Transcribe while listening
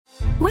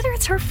Whether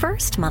it's her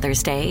first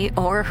Mother's Day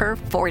or her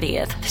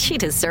 40th, she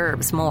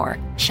deserves more.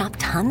 Shop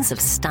tons of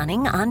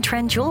stunning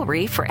on-trend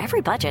jewelry for every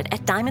budget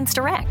at Diamonds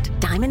Direct.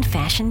 Diamond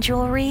fashion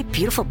jewelry,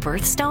 beautiful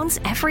birthstones,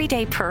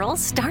 everyday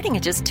pearls starting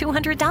at just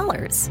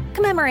 $200.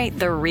 Commemorate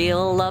the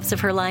real loves of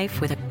her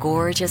life with a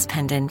gorgeous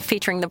pendant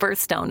featuring the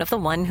birthstone of the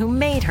one who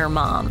made her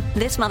mom.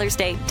 This Mother's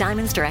Day,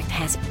 Diamonds Direct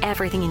has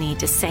everything you need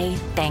to say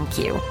thank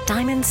you.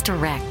 Diamonds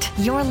Direct.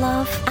 Your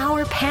love,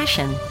 our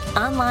passion.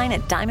 Online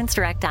at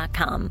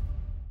diamondsdirect.com.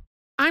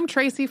 I'm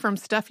Tracy from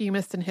Stuff You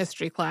Missed in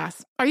History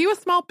Class. Are you a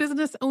small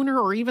business owner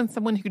or even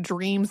someone who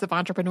dreams of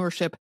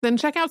entrepreneurship? Then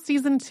check out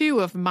Season 2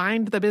 of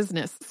Mind the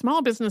Business,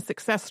 Small Business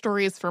Success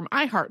Stories from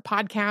iHeart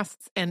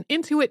Podcasts and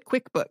Intuit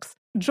QuickBooks.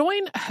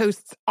 Join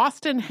hosts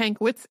Austin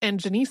Hankwitz and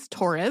Janice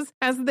Torres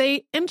as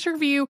they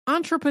interview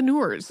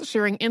entrepreneurs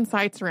sharing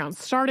insights around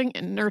starting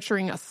and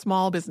nurturing a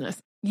small business.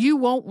 You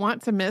won't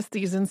want to miss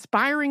these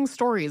inspiring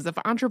stories of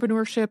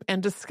entrepreneurship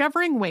and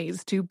discovering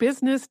ways to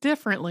business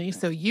differently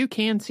so you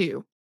can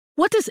too.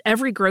 What does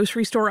every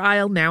grocery store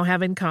aisle now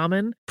have in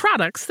common?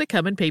 Products that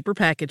come in paper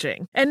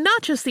packaging. And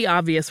not just the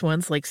obvious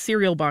ones like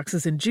cereal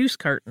boxes and juice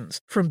cartons.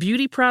 From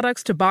beauty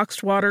products to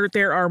boxed water,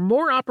 there are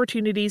more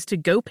opportunities to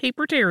go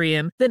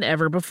papertarian than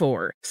ever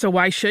before. So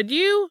why should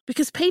you?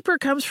 Because paper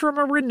comes from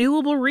a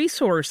renewable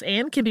resource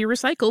and can be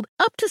recycled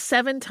up to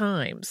 7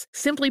 times.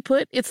 Simply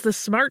put, it's the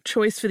smart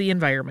choice for the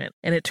environment.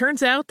 And it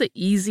turns out the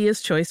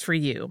easiest choice for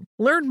you.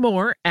 Learn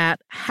more at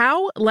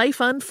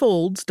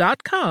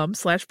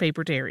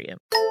howlifeunfolds.com/papertarian.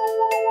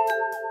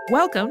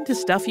 Welcome to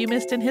Stuff You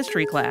Missed in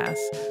History Class,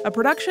 a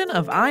production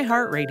of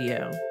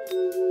iHeartRadio.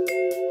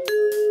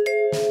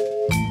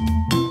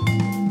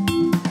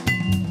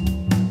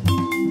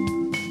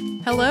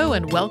 Hello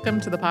and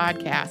welcome to the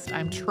podcast.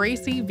 I'm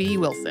Tracy V.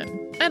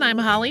 Wilson. And I'm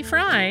Holly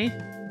Fry.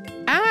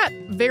 At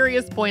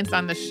various points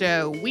on the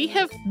show, we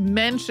have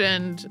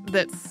mentioned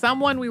that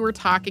someone we were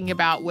talking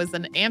about was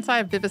an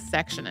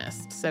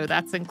anti-vivisectionist. So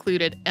that's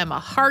included Emma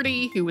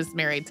Hardy, who was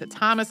married to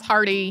Thomas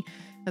Hardy,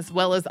 as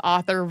well as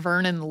author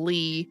Vernon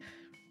Lee.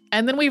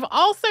 And then we've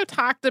also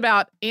talked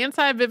about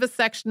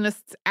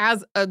anti-vivisectionists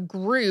as a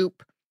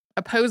group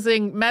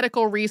opposing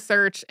medical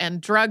research and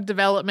drug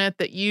development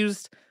that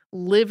used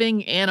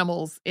living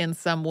animals in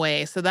some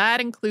way. So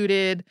that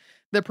included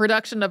the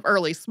production of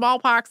early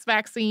smallpox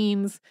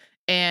vaccines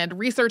and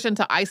research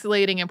into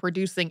isolating and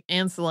producing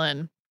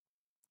insulin.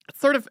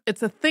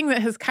 It's a thing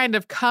that has kind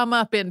of come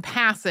up in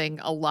passing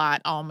a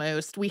lot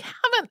almost. We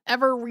haven't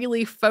ever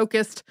really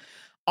focused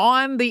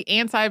on the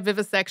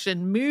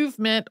anti-vivisection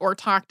movement or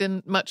talked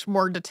in much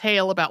more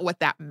detail about what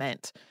that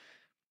meant.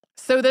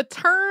 So the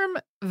term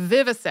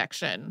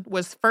vivisection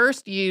was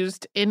first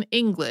used in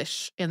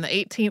English in the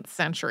 18th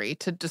century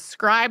to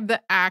describe the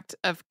act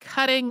of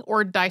cutting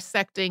or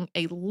dissecting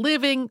a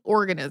living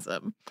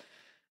organism.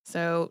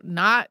 So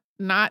not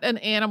an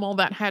animal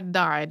that had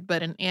died,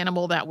 but an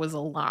animal that was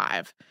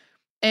alive.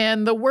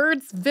 And the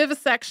words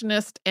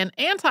vivisectionist and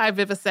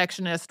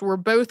anti-vivisectionist were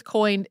both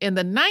coined in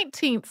the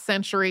 19th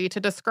century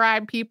to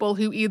describe people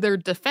who either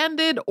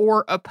defended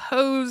or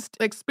opposed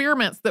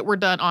experiments that were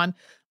done on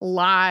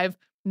live,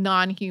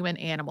 non-human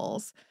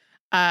animals.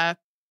 The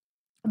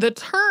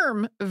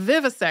term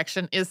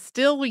vivisection is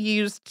still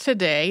used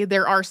today.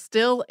 There are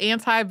still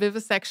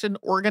anti-vivisection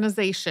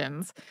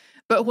organizations.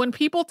 But when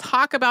people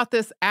talk about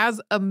this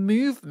as a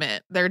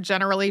movement, they're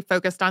generally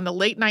focused on the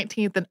late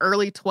 19th and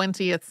early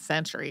 20th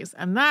centuries.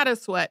 And that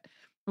is what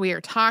we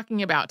are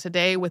talking about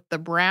today with the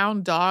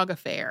Brown Dog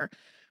Affair.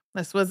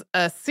 This was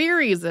a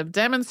series of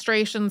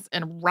demonstrations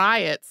and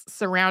riots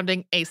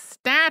surrounding a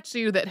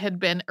statue that had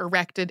been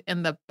erected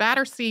in the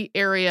Battersea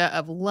area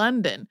of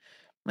London.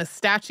 The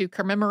statue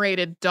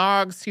commemorated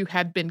dogs who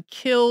had been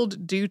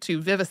killed due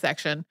to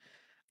vivisection.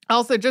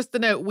 Also, just to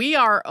note, we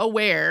are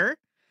aware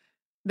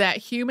that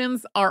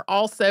humans are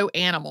also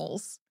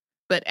animals,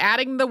 but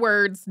adding the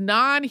words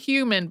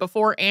non-human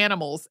before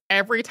animals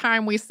every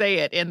time we say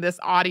it in this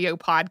audio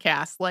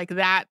podcast, like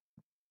that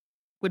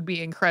would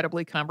be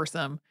incredibly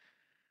cumbersome.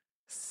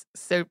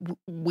 So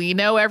we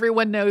know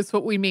everyone knows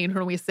what we mean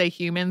when we say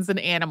humans and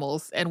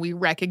animals, and we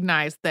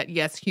recognize that,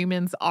 yes,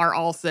 humans are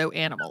also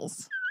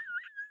animals.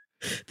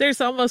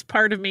 There's almost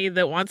part of me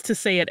that wants to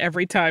say it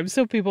every time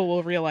so people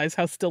will realize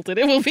how stilted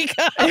it will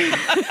become.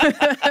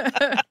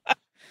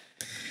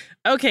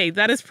 Okay,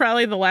 that is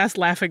probably the last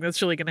laughing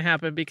that's really going to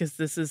happen because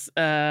this is,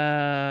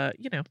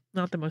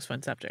 not the most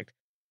fun subject.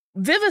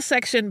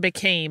 Vivisection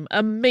became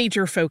a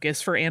major focus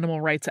for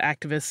animal rights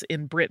activists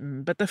in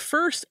Britain, but the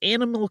first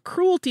animal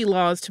cruelty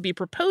laws to be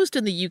proposed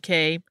in the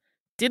UK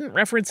didn't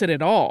reference it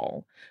at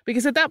all,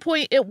 because at that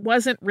point it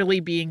wasn't really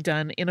being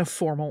done in a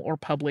formal or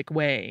public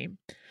way.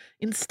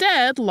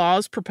 Instead,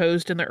 laws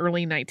proposed in the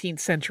early 19th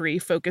century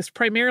focused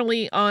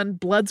primarily on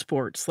blood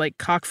sports like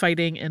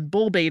cockfighting and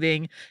bull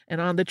baiting,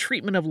 and on the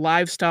treatment of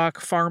livestock,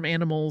 farm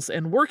animals,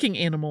 and working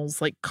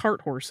animals like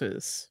cart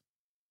horses.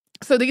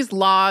 So these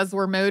laws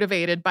were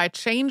motivated by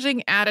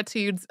changing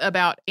attitudes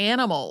about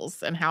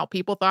animals and how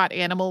people thought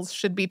animals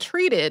should be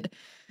treated.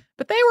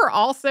 But they were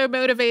also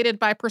motivated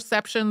by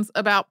perceptions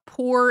about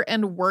poor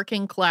and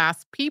working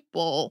class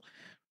people.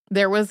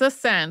 There was a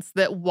sense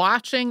that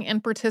watching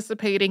and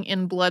participating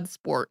in blood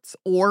sports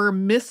or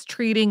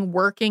mistreating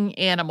working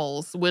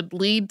animals would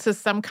lead to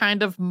some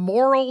kind of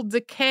moral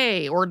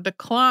decay or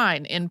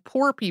decline in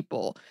poor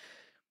people.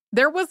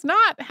 There was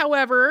not,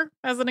 however,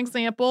 as an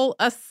example,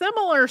 a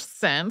similar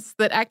sense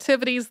that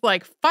activities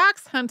like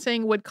fox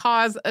hunting would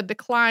cause a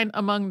decline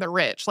among the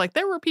rich. Like,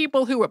 there were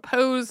people who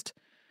opposed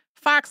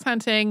fox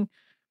hunting,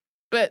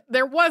 but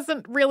there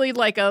wasn't really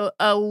like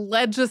a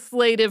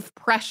legislative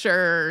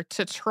pressure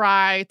to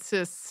try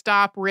to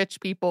stop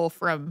rich people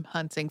from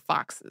hunting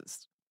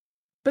foxes.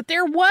 But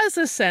there was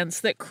a sense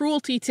that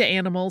cruelty to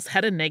animals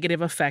had a negative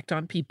effect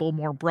on people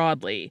more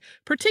broadly,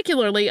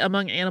 particularly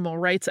among animal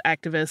rights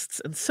activists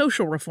and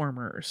social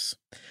reformers.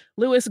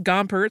 Louis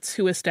Gompertz,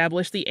 who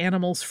established the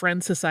Animals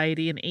Friend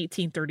Society in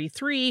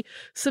 1833,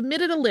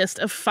 submitted a list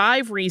of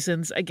 5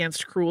 reasons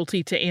against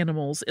cruelty to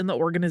animals in the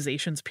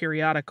organization's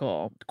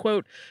periodical.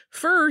 Quote,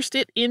 "First,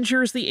 it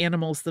injures the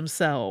animals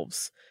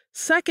themselves.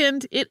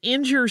 Second, it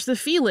injures the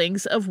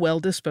feelings of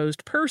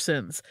well-disposed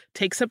persons,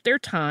 takes up their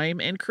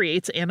time, and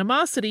creates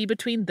animosity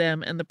between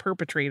them and the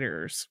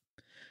perpetrators.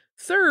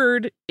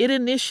 Third, it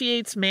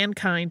initiates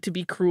mankind to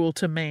be cruel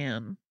to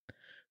man.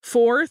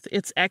 Fourth,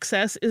 its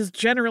excess is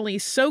generally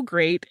so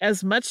great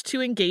as much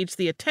to engage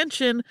the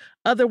attention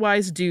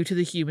otherwise due to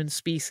the human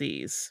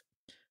species.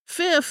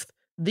 Fifth,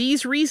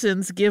 these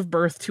reasons give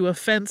birth to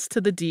offense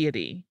to the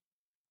deity."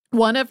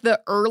 One of the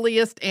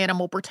earliest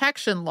animal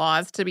protection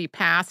laws to be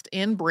passed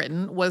in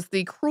Britain was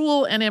the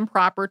Cruel and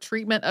Improper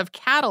Treatment of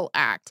Cattle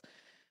Act.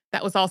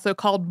 That was also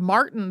called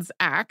Martin's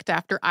Act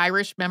after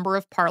Irish Member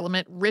of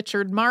Parliament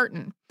Richard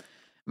Martin.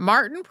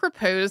 Martin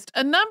proposed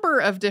a number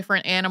of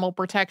different animal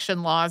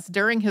protection laws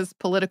during his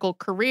political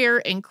career,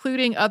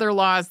 including other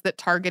laws that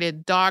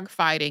targeted dog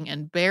fighting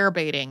and bear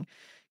baiting.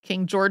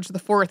 King George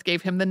IV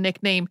gave him the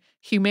nickname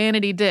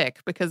Humanity Dick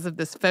because of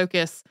this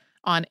focus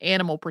on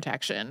animal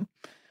protection.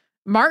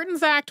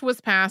 Martin's Act was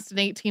passed in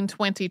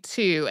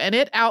 1822, and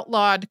it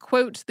outlawed,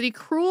 quote, "the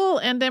cruel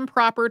and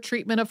improper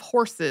treatment of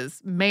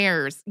horses,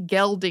 mares,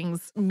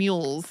 geldings,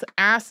 mules,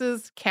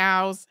 asses,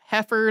 cows,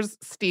 heifers,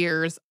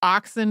 steers,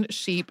 oxen,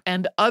 sheep,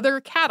 and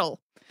other cattle."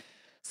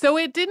 So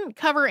it didn't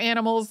cover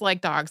animals like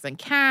dogs and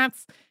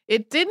cats.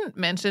 It didn't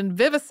mention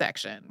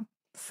vivisection.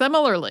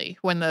 Similarly,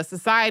 when the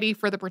Society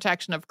for the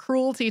Protection of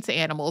Cruelty to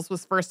Animals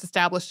was first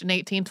established in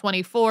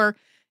 1824,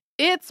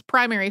 its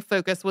primary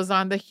focus was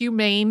on the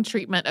humane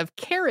treatment of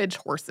carriage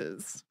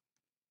horses.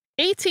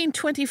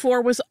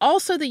 1824 was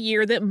also the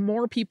year that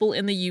more people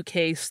in the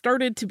UK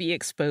started to be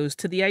exposed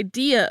to the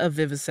idea of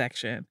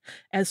vivisection,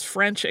 as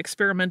French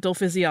experimental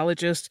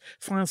physiologist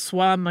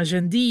François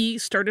Magendie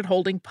started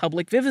holding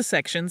public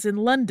vivisections in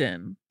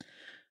London.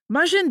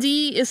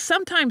 Magendie is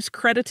sometimes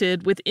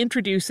credited with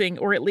introducing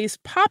or at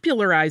least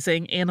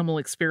popularizing animal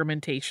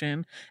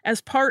experimentation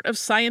as part of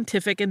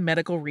scientific and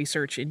medical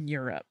research in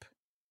Europe.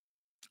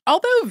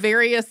 Although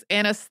various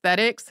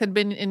anesthetics had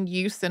been in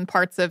use in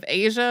parts of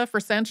Asia for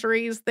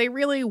centuries, they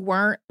really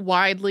weren't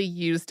widely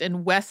used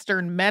in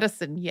Western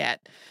medicine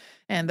yet.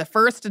 And the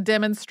first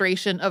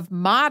demonstration of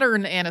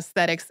modern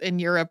anesthetics in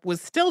Europe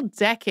was still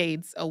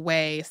decades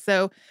away.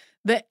 So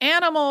the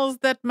animals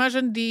that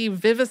Magendie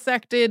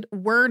vivisected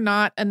were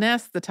not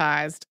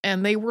anesthetized,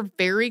 and they were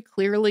very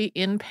clearly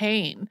in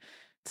pain.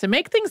 To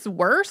make things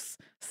worse,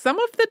 some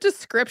of the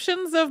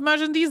descriptions of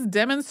Magendie's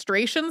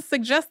demonstrations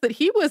suggest that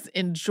he was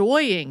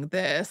enjoying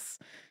this.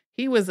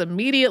 He was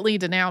immediately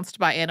denounced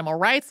by animal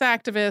rights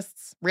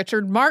activists.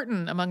 Richard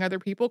Martin, among other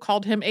people,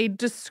 called him a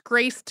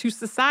disgrace to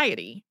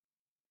society.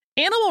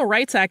 Animal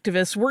rights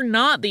activists were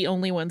not the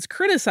only ones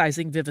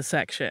criticizing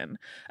vivisection.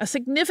 A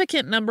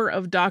significant number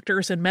of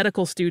doctors and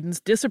medical students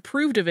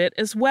disapproved of it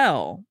as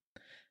well.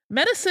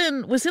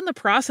 Medicine was in the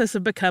process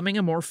of becoming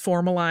a more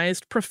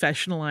formalized,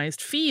 professionalized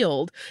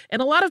field,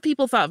 and a lot of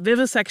people thought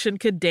vivisection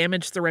could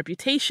damage the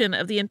reputation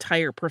of the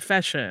entire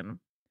profession.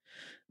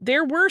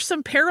 There were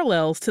some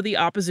parallels to the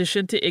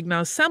opposition to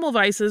Ignaz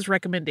Semmelweis's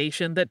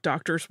recommendation that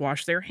doctors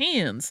wash their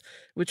hands,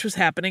 which was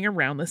happening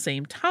around the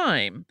same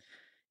time.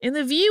 In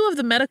the view of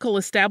the medical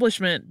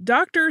establishment,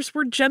 doctors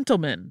were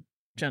gentlemen.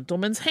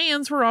 Gentlemen's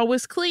hands were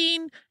always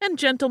clean, and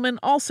gentlemen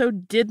also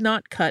did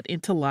not cut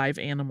into live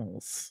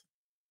animals.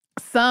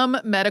 Some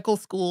medical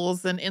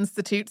schools and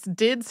institutes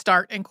did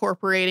start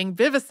incorporating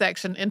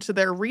vivisection into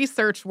their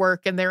research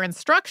work and their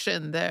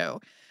instruction,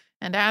 though.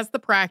 And as the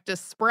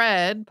practice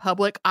spread,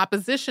 public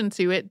opposition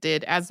to it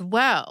did as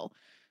well.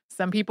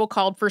 Some people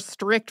called for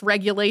strict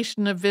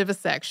regulation of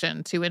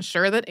vivisection to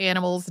ensure that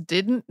animals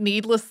didn't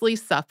needlessly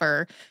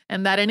suffer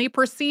and that any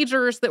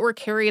procedures that were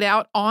carried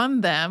out on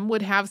them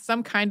would have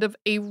some kind of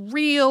a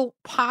real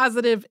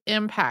positive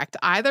impact,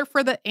 either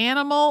for the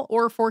animal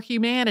or for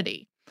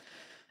humanity.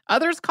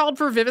 Others called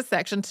for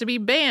vivisection to be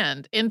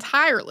banned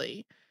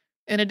entirely.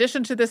 In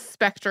addition to this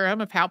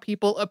spectrum of how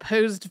people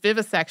opposed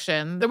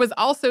vivisection, there was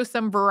also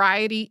some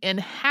variety in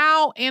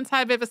how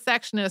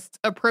anti-vivisectionists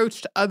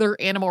approached other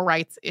animal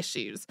rights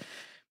issues.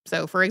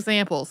 So, for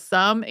example,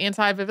 some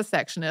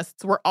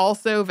anti-vivisectionists were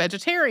also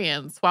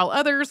vegetarians, while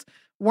others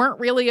weren't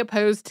really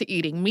opposed to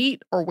eating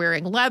meat or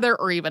wearing leather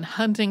or even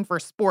hunting for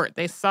sport.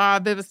 They saw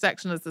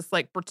vivisection as this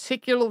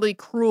particularly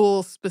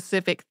cruel,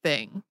 specific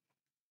thing.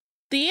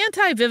 The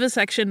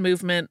anti-vivisection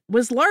movement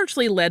was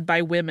largely led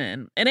by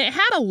women, and it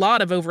had a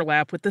lot of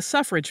overlap with the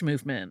suffrage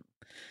movement.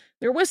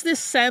 There was this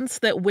sense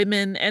that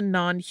women and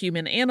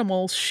non-human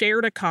animals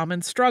shared a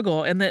common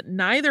struggle and that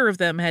neither of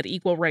them had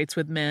equal rights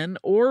with men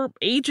or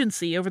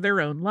agency over their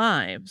own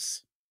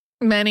lives.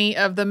 Many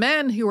of the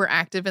men who were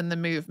active in the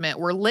movement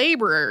were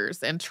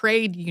laborers and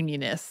trade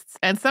unionists,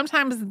 and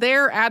sometimes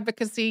their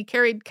advocacy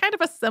carried kind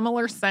of a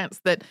similar sense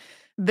that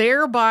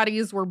their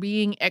bodies were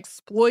being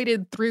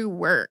exploited through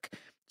work,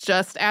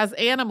 just as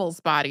animals'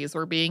 bodies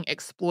were being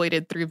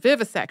exploited through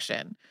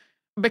vivisection.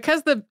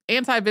 Because the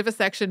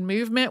anti-vivisection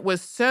movement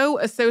was so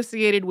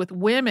associated with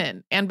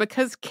women, and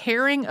because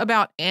caring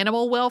about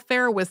animal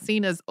welfare was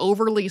seen as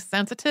overly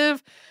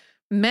sensitive,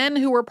 men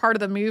who were part of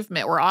the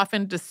movement were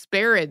often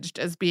disparaged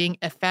as being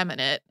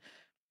effeminate.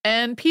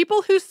 And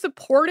people who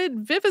supported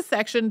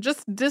vivisection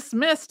just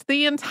dismissed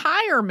the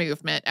entire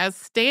movement as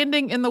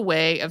standing in the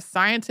way of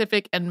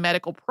scientific and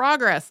medical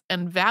progress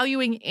and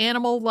valuing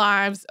animal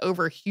lives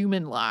over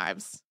human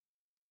lives.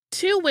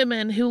 Two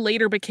women who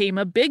later became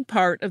a big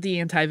part of the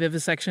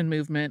anti-vivisection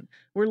movement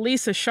were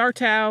Lisa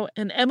Schartau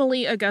and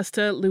Emily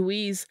Augusta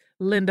Louise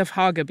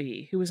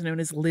Lindhoff-Hageby, who was known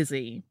as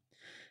Lizzie.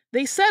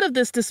 They said of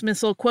this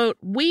dismissal, quote,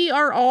 "We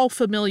are all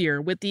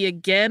familiar with the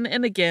again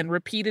and again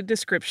repeated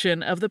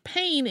description of the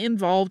pain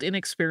involved in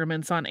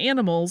experiments on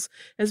animals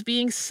as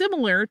being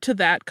similar to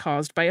that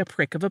caused by a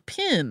prick of a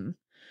pin.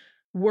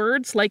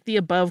 Words like the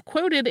above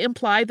quoted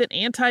imply that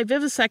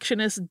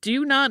anti-vivisectionists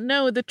do not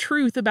know the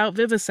truth about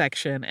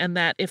vivisection, and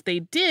that if they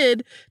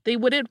did, they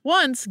would at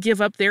once give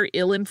up their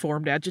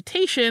ill-informed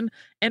agitation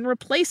and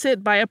replace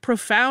it by a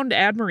profound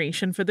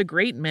admiration for the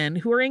great men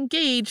who are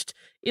engaged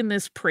in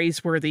this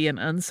praiseworthy and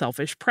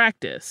unselfish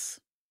practice."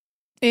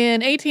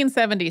 In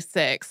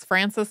 1876,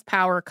 Francis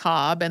Power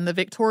Cobb and the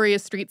Victoria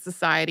Street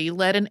Society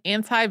led an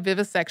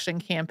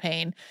anti-vivisection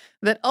campaign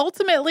that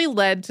ultimately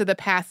led to the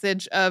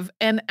passage of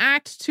an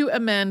act to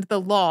amend the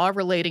law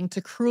relating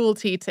to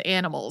cruelty to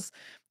animals,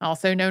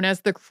 also known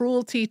as the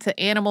Cruelty to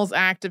Animals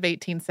Act of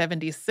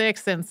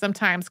 1876 and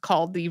sometimes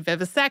called the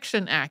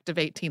Vivisection Act of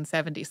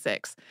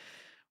 1876.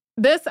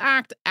 This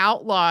act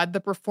outlawed the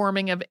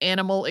performing of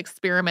animal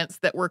experiments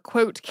that were,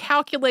 quote,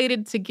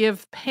 calculated to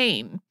give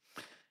pain.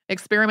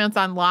 Experiments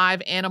on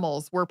live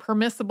animals were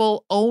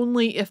permissible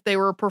only if they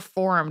were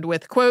performed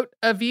with, quote,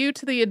 a view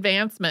to the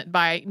advancement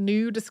by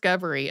new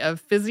discovery of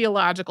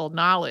physiological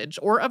knowledge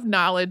or of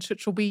knowledge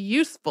which will be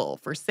useful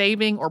for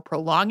saving or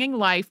prolonging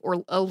life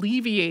or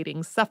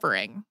alleviating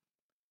suffering.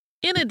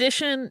 In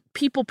addition,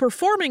 people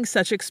performing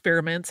such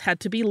experiments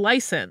had to be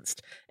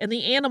licensed, and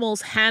the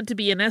animals had to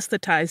be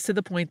anesthetized to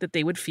the point that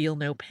they would feel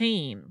no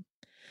pain.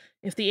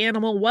 If the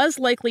animal was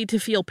likely to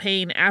feel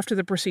pain after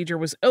the procedure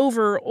was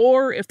over,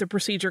 or if the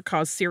procedure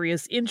caused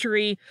serious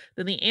injury,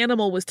 then the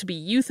animal was to be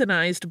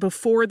euthanized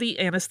before the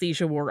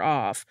anesthesia wore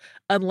off,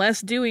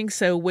 unless doing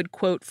so would,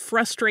 quote,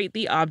 frustrate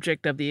the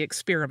object of the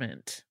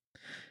experiment.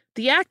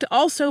 The act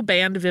also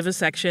banned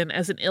vivisection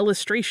as an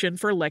illustration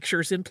for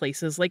lectures in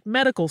places like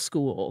medical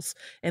schools,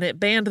 and it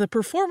banned the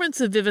performance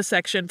of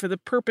vivisection for the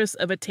purpose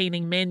of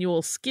attaining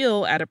manual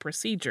skill at a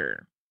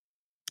procedure.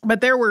 But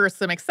there were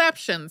some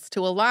exceptions to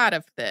a lot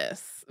of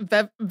this.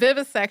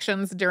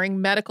 Vivisections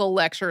during medical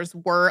lectures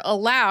were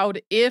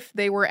allowed if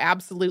they were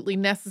absolutely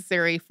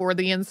necessary for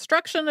the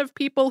instruction of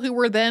people who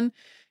were then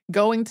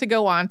going to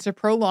go on to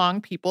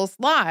prolong people's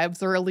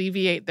lives or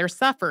alleviate their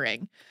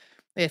suffering.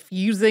 If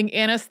using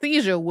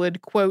anesthesia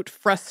would, quote,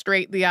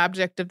 frustrate the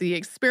object of the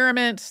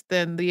experiment,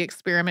 then the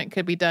experiment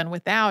could be done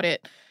without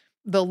it.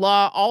 The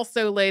law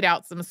also laid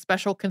out some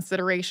special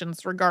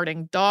considerations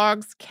regarding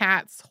dogs,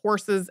 cats,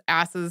 horses,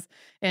 asses,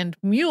 and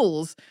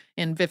mules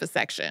in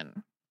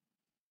vivisection.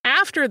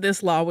 After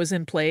this law was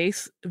in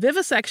place,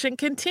 vivisection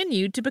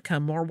continued to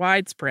become more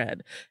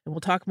widespread, and we'll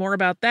talk more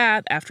about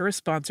that after a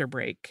sponsor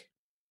break.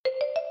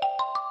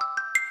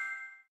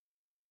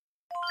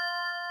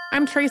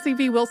 I'm Tracy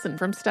V. Wilson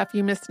from Stuff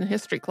You Missed in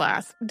History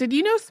class. Did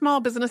you know small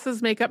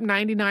businesses make up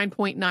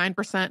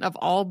 99.9% of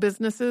all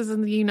businesses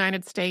in the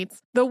United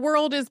States? The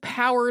world is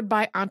powered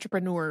by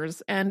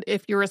entrepreneurs, and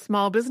if you're a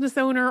small business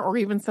owner or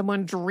even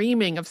someone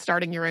dreaming of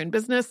starting your own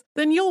business,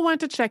 then you'll want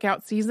to check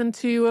out Season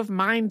 2 of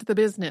Mind the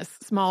Business,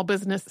 Small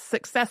Business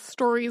Success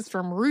Stories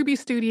from Ruby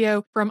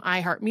Studio, from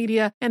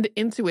iHeartMedia, and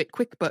Intuit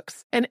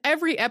QuickBooks. And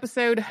every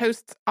episode,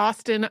 hosts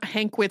Austin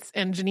Hankwitz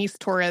and Janice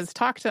Torres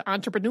talk to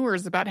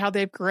entrepreneurs about how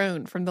they've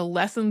grown from the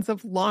lessons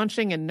of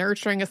launching and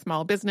nurturing a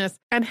small business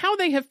and how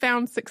they have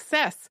found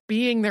success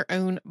being their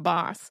own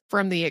boss.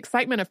 From the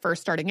excitement of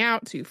first starting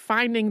out to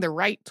finding the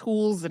right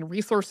tools and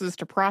resources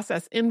to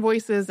process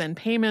invoices and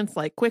payments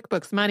like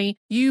QuickBooks Money,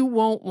 you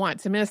won't want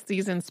to miss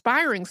these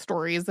inspiring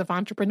stories of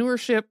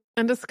entrepreneurship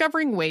and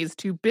discovering ways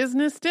to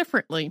business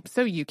differently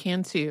so you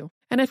can too.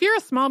 And if you're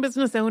a small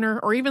business owner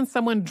or even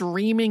someone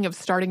dreaming of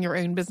starting your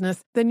own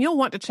business, then you'll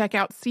want to check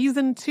out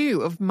Season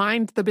 2 of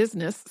Mind the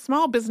Business,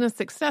 Small Business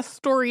Success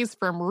Stories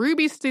from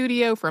Ruby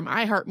Studio, from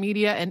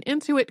iHeartMedia, and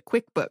Intuit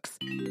QuickBooks.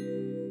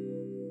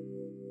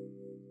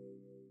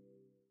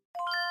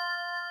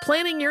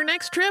 Planning your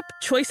next trip?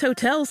 Choice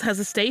Hotels has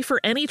a stay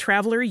for any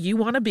traveler you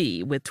want to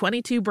be, with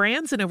 22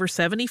 brands and over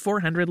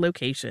 7,400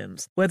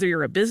 locations. Whether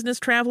you're a business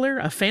traveler,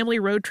 a family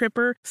road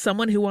tripper,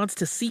 someone who wants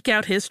to seek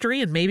out history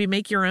and maybe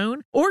make your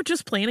own, or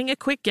just planning a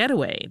quick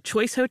getaway,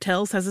 Choice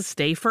Hotels has a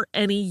stay for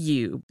any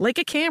you. Like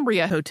a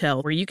Cambria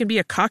Hotel, where you can be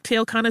a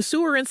cocktail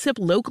connoisseur and sip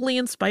locally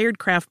inspired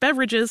craft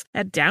beverages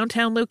at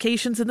downtown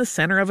locations in the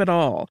center of it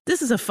all.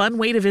 This is a fun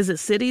way to visit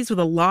cities with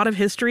a lot of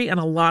history and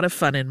a lot of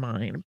fun in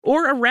mind.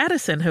 Or a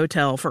Radisson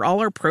Hotel for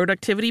all our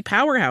productivity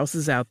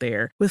powerhouses out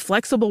there. With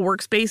flexible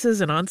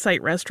workspaces and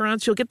on-site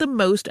restaurants, you'll get the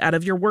most out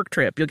of your work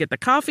trip. You'll get the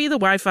coffee, the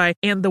Wi-Fi,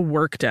 and the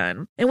work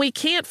done. And we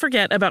can't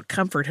forget about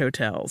Comfort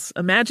Hotels.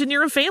 Imagine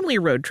you're a family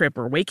road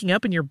tripper, waking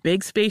up in your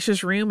big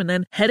spacious room and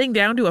then heading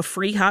down to a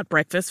free hot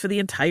breakfast for the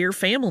entire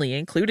family,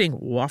 including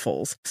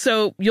waffles.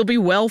 So you'll be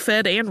well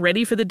fed and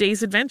ready for the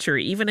day's adventure,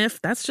 even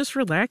if that's just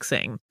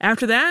relaxing.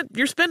 After that,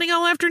 you're spending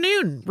all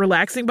afternoon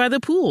relaxing by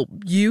the pool.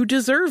 You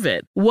deserve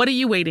it. What are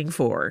you waiting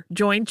for?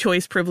 Join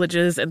Choice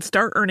Privileges and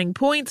start earning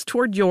points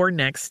toward your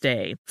next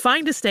stay.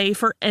 Find a stay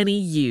for any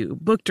you.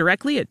 Book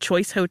directly at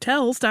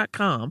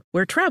choicehotels.com,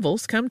 where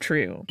travels come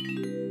true.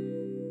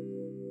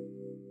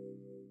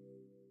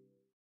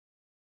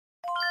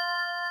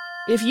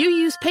 If you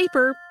use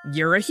paper,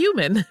 you're a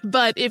human.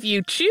 But if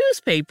you choose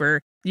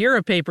paper, you're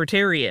a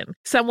papertarian,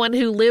 someone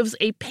who lives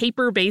a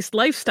paper-based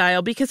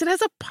lifestyle because it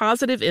has a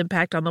positive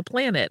impact on the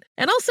planet.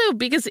 And also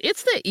because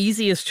it's the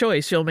easiest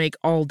choice you'll make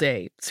all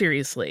day.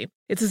 Seriously.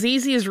 It's as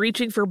easy as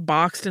reaching for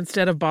boxed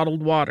instead of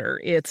bottled water.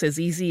 It's as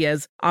easy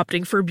as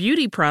opting for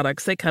beauty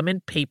products that come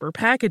in paper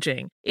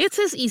packaging. It's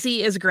as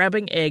easy as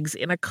grabbing eggs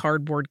in a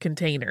cardboard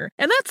container.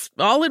 And that's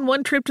all in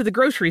one trip to the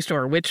grocery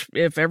store, which,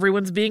 if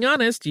everyone's being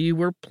honest, you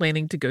were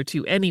planning to go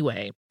to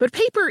anyway. But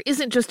paper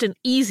isn't just an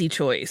easy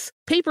choice.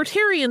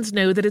 Papertarians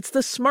know that it's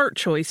the smart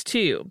choice,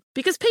 too.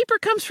 Because paper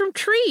comes from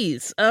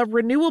trees, a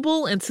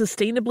renewable and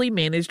sustainably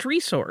managed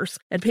resource.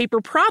 And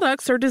paper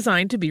products are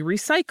designed to be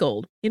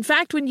recycled. In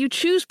fact, when you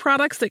choose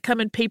products that come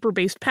in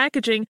paper-based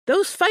packaging,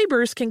 those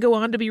fibers can go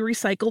on to be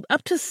recycled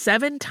up to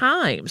 7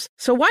 times.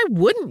 So why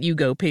wouldn't you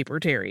go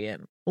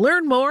papertarian?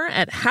 Learn more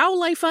at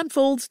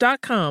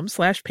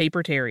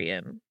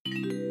howlifeunfolds.com/papertarian.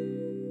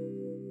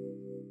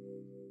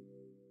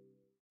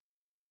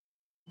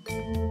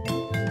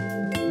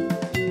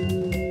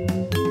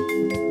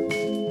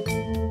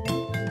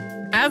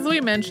 As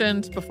we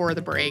mentioned before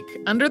the break,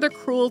 under the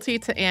Cruelty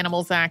to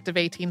Animals Act of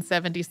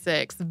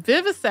 1876,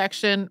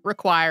 vivisection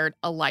required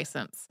a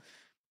license.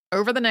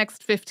 Over the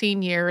next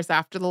 15 years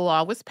after the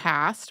law was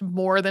passed,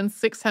 more than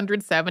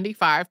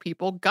 675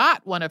 people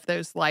got one of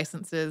those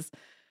licenses.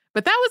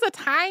 But that was a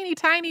tiny,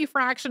 tiny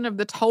fraction of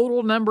the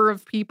total number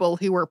of people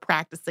who were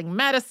practicing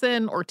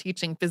medicine or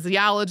teaching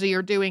physiology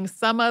or doing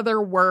some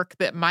other work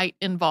that might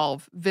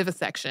involve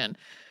vivisection.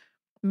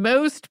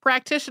 Most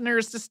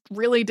practitioners just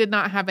really did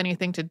not have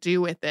anything to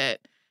do with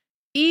it.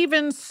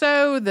 Even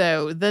so,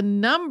 though, the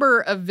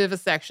number of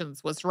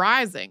vivisections was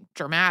rising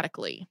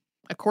dramatically.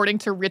 According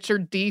to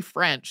Richard D.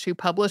 French, who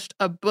published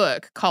a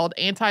book called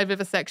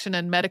Anti-Vivisection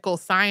in Medical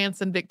Science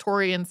and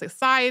Victorian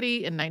Society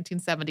in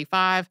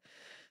 1975,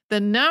 the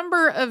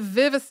number of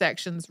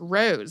vivisections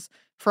rose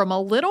from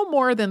a little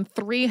more than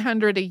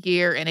 300 a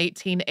year in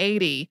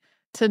 1880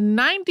 to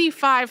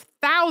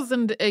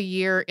 95,000 a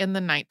year in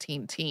the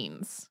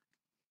 19-teens.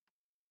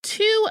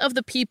 2 of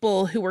the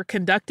people who were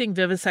conducting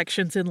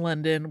vivisections in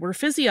London were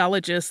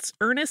physiologists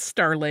Ernest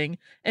Starling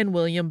and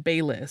William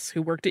Bayliss,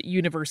 who worked at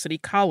University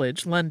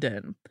College,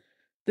 London.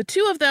 The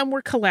 2 of them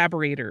were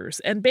collaborators,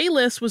 and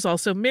Bayliss was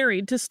also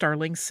married to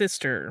Starling's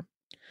sister.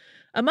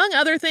 Among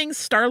other things,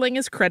 Starling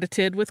is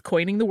credited with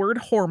coining the word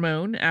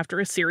hormone after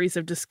a series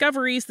of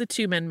discoveries the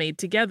 2 men made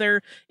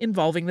together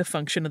involving the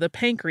function of the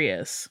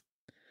pancreas.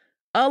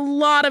 A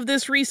lot of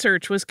this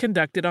research was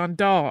conducted on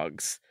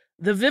dogs.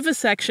 The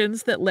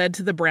vivisections that led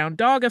to the brown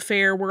dog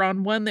affair were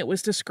on one that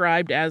was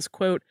described as,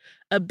 quote,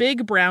 a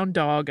big brown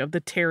dog of the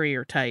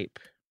terrier type.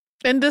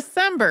 In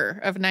December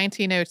of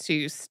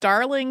 1902,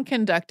 Starling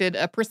conducted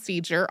a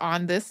procedure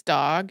on this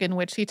dog in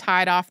which he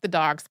tied off the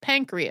dog's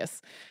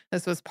pancreas.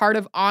 This was part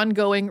of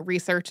ongoing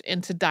research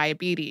into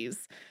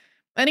diabetes.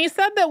 And he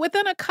said that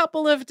within a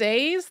couple of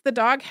days, the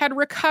dog had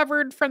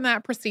recovered from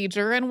that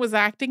procedure and was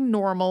acting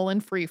normal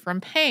and free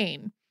from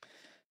pain.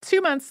 2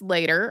 months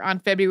later, on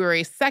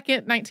February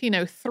 2nd,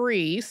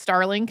 1903,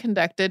 Starling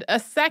conducted a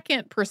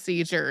second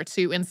procedure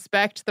to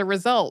inspect the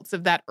results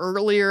of that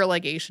earlier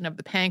ligation of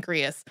the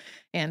pancreas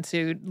and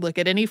to look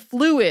at any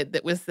fluid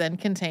that was then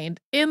contained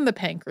in the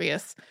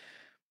pancreas.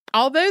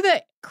 Although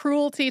the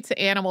Cruelty to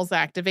Animals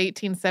Act of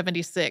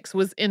 1876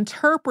 was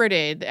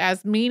interpreted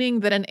as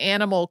meaning that an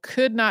animal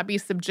could not be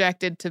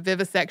subjected to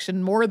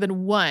vivisection more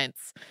than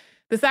once,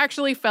 This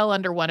actually fell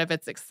under one of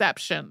its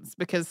exceptions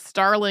because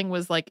Starling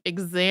was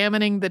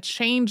examining the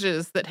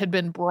changes that had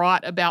been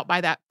brought about by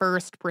that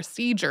first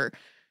procedure,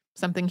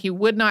 something he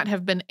would not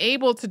have been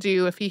able to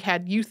do if he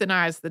had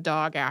euthanized the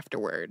dog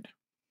afterward.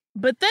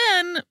 But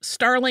then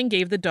Starling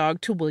gave the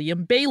dog to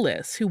William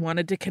Bayliss, who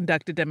wanted to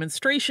conduct a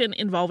demonstration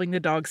involving the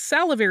dog's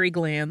salivary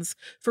glands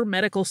for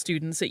medical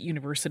students at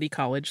University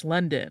College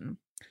London.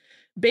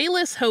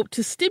 Bayliss hoped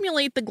to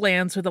stimulate the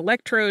glands with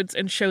electrodes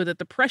and show that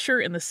the pressure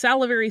in the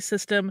salivary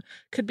system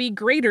could be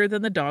greater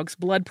than the dog's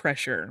blood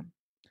pressure.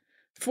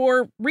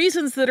 For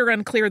reasons that are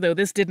unclear, though,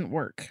 this didn't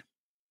work.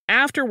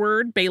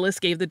 Afterward, Bayliss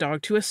gave the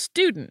dog to a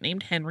student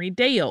named Henry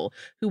Dale,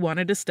 who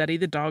wanted to study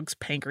the dog's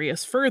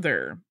pancreas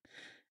further.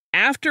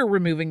 After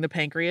removing the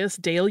pancreas,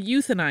 Dale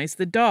euthanized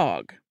the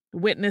dog.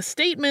 Witness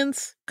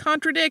statements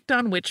contradict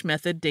on which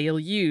method Dale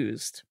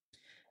used.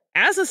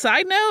 As a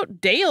side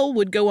note, Dale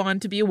would go on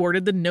to be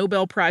awarded the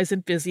Nobel Prize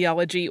in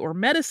Physiology or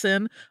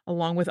Medicine,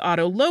 along with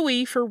Otto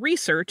Loewy, for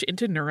research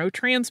into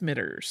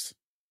neurotransmitters.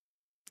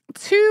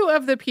 Two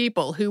of the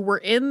people who were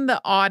in the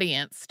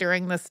audience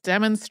during this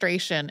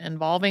demonstration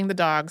involving the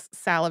dog's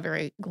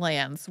salivary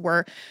glands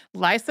were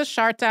Lisa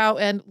Schartau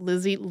and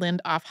Lizzie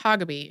Lindoff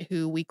Hageby,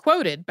 who we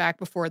quoted back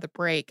before the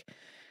break.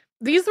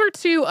 These were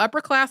two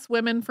upper-class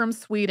women from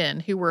Sweden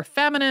who were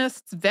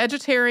feminists,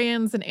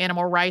 vegetarians, and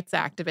animal rights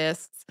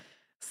activists.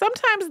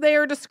 Sometimes they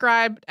are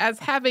described as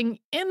having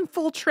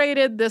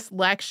infiltrated this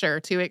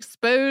lecture to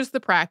expose the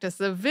practice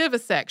of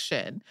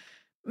vivisection.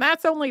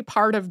 That's only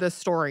part of the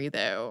story,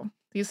 though.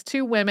 These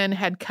two women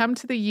had come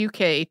to the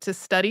UK to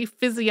study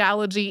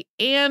physiology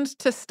and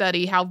to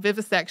study how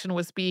vivisection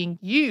was being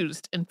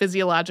used in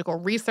physiological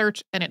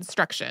research and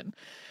instruction.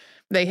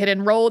 They had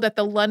enrolled at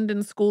the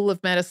London School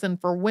of Medicine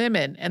for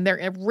Women, and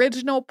their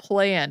original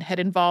plan had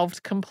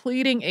involved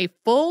completing a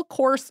full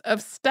course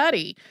of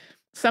study,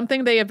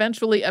 something they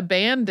eventually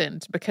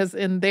abandoned because,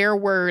 in their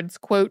words,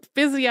 quote,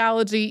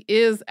 physiology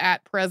is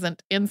at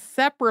present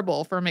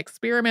inseparable from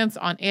experiments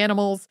on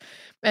animals,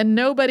 and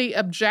nobody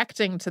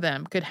objecting to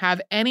them could have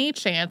any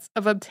chance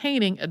of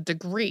obtaining a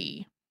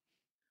degree.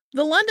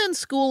 The London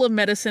School of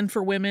Medicine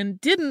for Women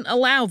didn't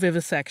allow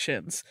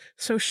vivisections,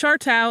 so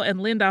Schartau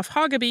and Lindoff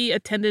Hageby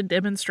attended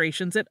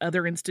demonstrations at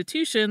other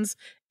institutions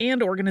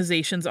and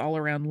organizations all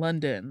around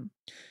London.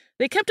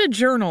 They kept a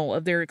journal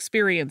of their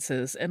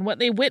experiences and what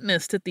they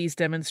witnessed at these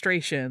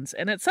demonstrations,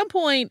 and at some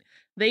point,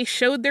 they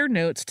showed their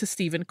notes to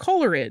Stephen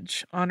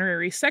Coleridge,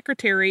 honorary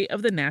secretary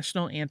of the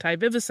National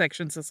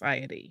Anti-Vivisection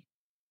Society.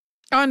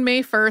 On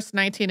May 1st,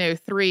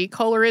 1903,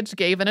 Coleridge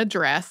gave an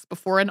address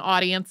before an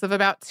audience of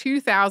about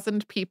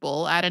 2,000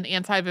 people at an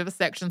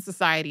Anti-Vivisection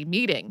Society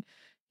meeting.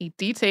 He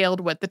detailed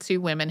what the two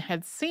women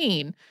had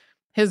seen.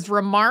 His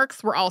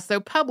remarks were also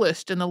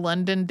published in the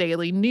London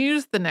Daily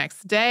News the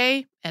next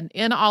day, and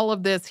in all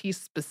of this, he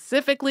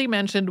specifically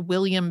mentioned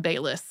William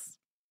Bayliss.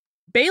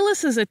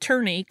 Bayliss's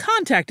attorney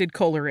contacted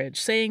Coleridge,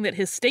 saying that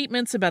his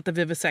statements about the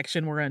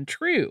vivisection were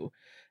untrue,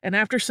 and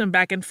after some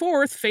back and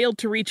forth failed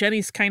to reach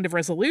any kind of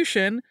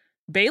resolution,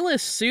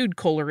 Bayliss sued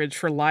Coleridge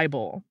for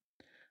libel.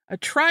 A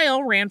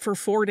trial ran for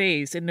 4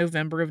 days in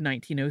November of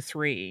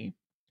 1903.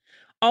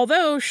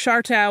 Although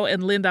Schartau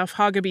and Lindoff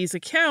Hageby's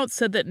account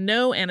said that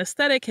no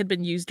anesthetic had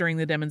been used during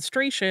the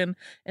demonstration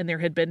and there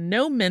had been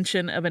no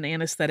mention of an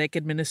anesthetic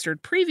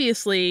administered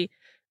previously,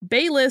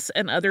 Bayliss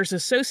and others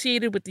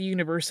associated with the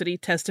university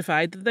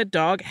testified that the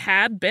dog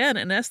had been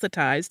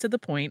anesthetized to the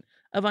point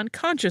of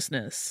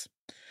unconsciousness.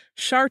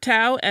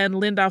 Schartau and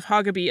Lindoff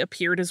Hageby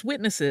appeared as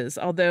witnesses,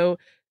 although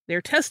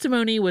their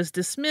testimony was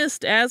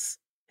dismissed as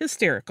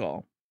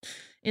hysterical.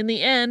 In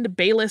the end,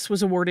 Bayliss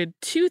was awarded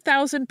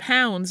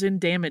 £2,000 in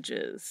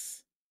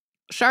damages.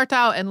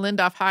 Schartau and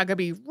Lindoff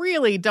Hageby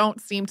really don't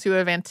seem to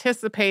have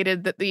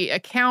anticipated that the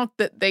account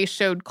that they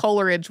showed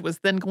Coleridge was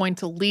then going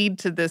to lead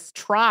to this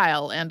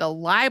trial and a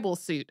libel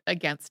suit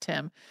against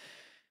him.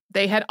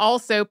 They had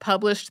also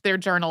published their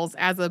journals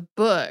as a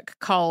book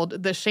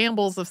called The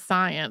Shambles of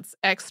Science,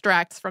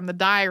 extracts from the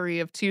diary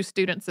of two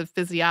students of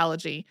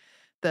physiology.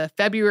 The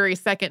February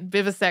 2nd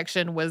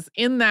vivisection was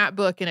in that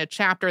book in a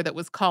chapter that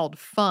was called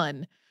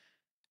Fun.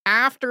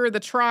 After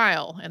the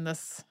trial and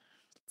this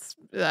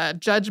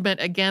judgment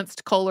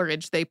against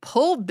Coleridge, they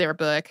pulled their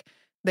book,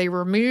 they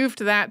removed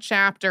that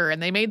chapter, and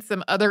they made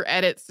some other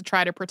edits to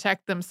try to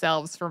protect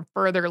themselves from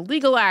further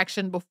legal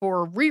action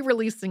before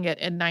re-releasing it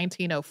in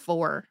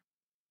 1904.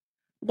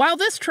 While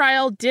this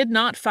trial did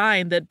not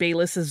find that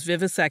Bayliss's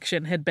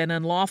vivisection had been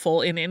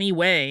unlawful in any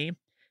way,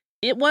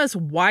 it was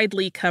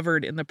widely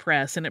covered in the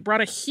press, and it brought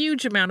a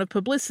huge amount of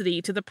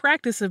publicity to the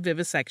practice of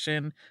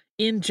vivisection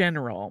in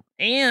general,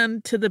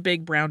 and to the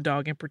big brown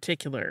dog in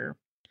particular.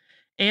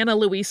 Anna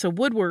Louisa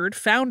Woodward,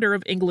 founder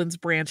of England's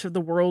branch of the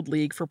World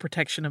League for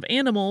Protection of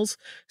Animals,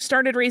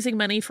 started raising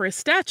money for a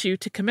statue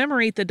to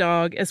commemorate the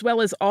dog, as well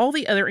as all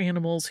the other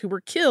animals who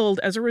were killed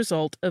as a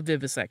result of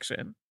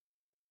vivisection.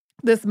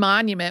 This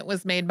monument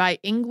was made by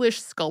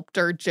English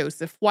sculptor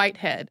Joseph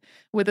Whitehead,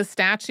 with a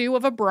statue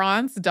of a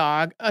bronze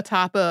dog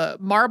atop a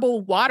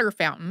marble water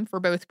fountain for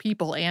both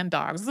people and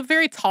dogs. It's a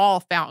very tall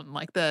fountain,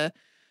 like the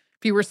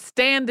If you were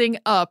standing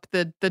up,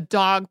 the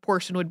dog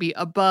portion would be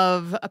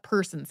above a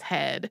person's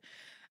head.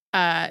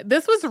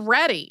 This was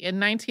ready in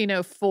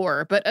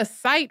 1904, but a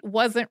site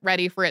wasn't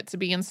ready for it to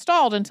be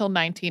installed until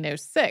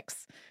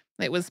 1906.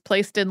 It was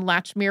placed in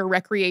Latchmere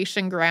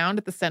Recreation Ground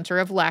at the center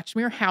of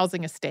Latchmere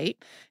Housing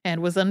Estate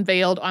and was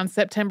unveiled on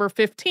September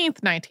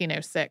 15th,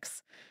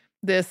 1906.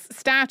 This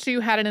statue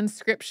had an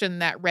inscription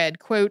that read,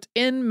 quote,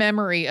 "In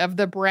memory of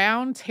the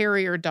brown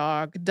terrier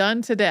dog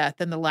done to death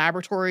in the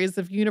laboratories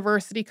of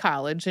University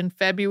College in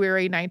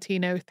February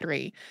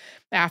 1903,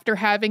 after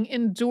having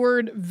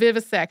endured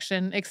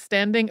vivisection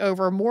extending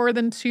over more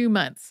than 2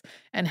 months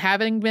and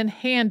having been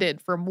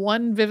handed from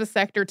one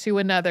vivisector to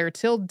another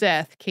till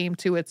death came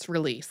to its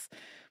release.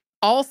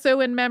 Also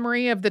in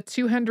memory of the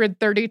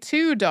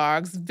 232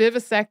 dogs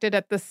vivisected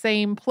at the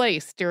same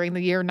place during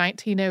the year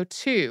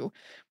 1902.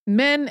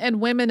 Men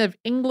and women of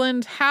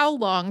England, how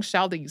long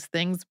shall these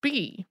things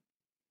be?"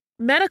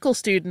 Medical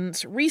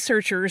students,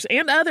 researchers,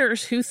 and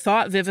others who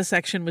thought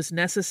vivisection was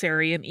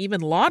necessary and even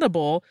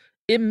laudable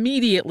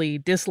immediately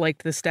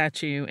disliked the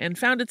statue and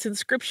found its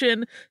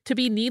inscription to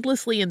be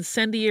needlessly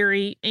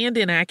incendiary and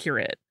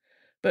inaccurate.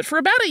 But for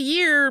about a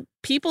year,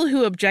 people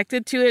who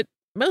objected to it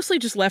mostly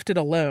just left it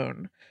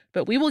alone.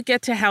 But we will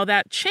get to how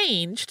that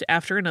changed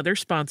after another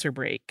sponsor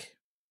break.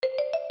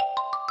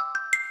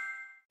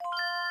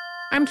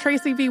 I'm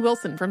Tracy V.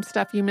 Wilson from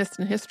Stuff You Missed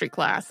in History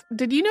Class.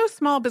 Did you know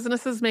small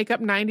businesses make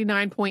up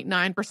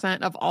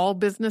 99.9% of all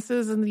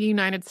businesses in the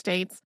United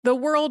States? The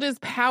world is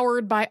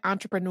powered by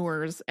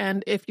entrepreneurs,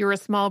 and if you're a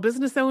small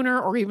business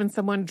owner or even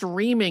someone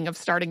dreaming of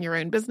starting your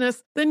own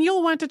business, then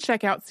you'll want to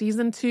check out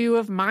Season 2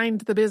 of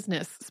Mind the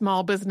Business,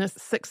 Small Business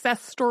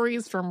Success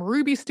Stories from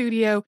Ruby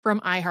Studio, from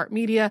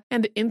iHeartMedia,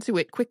 and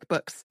Intuit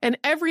QuickBooks. In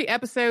every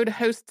episode,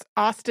 hosts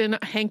Austin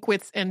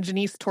Hankwitz and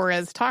Janice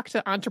Torres talk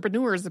to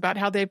entrepreneurs about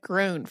how they've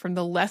grown from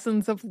the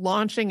lessons of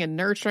launching and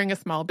nurturing a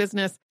small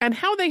business and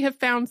how they have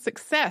found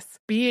success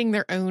being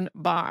their own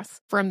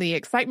boss. From the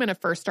excitement of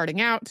first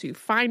starting out to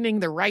finding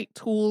the right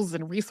tools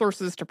and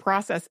resources to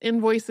process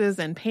invoices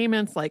and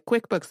payments like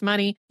QuickBooks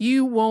Money,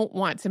 you won't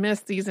want to miss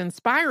these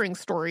inspiring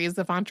stories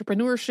of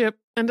entrepreneurship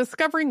and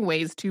discovering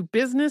ways to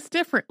business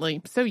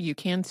differently so you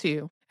can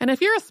too. And if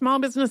you're a small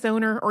business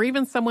owner or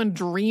even someone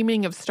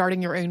dreaming of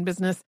starting your own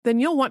business, then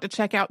you'll want to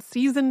check out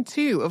Season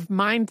 2 of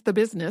Mind the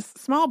Business,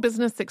 Small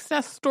Business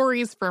Success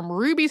Stories from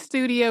Ruby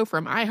Studio,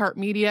 from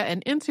iHeartMedia,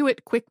 and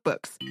Intuit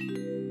QuickBooks.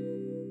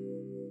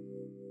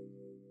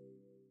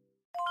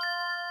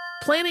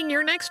 Planning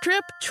your next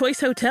trip?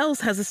 Choice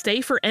Hotels has a stay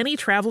for any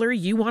traveler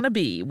you want to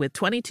be, with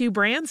 22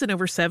 brands and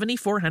over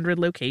 7,400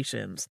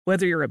 locations.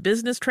 Whether you're a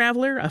business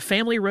traveler, a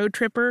family road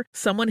tripper,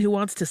 someone who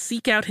wants to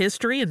seek out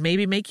history and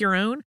maybe make your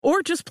own,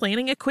 or just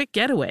planning a quick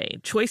getaway,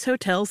 Choice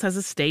Hotels has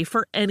a stay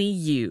for any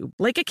you.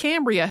 Like a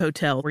Cambria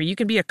Hotel, where you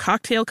can be a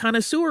cocktail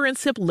connoisseur and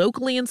sip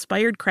locally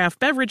inspired craft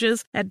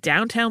beverages at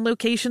downtown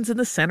locations in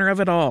the center of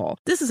it all.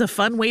 This is a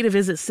fun way to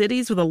visit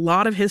cities with a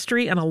lot of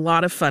history and a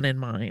lot of fun in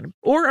mind.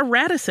 Or a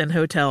Radisson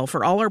Hotel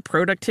for all our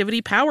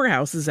productivity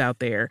powerhouses out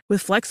there. With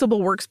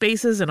flexible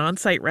workspaces and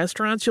on-site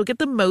restaurants, you'll get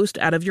the most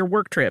out of your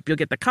work trip. You'll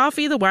get the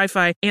coffee, the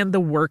Wi-Fi, and the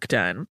work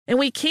done. And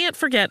we can't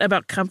forget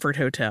about Comfort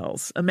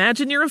Hotels.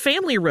 Imagine you're a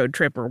family road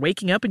tripper,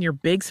 waking up in your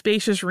big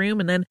spacious room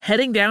and then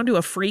heading down to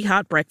a free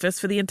hot breakfast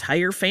for the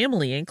entire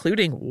family,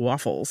 including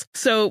waffles.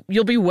 So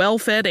you'll be well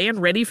fed and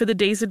ready for the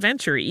day's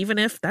adventure, even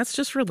if that's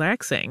just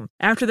relaxing.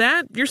 After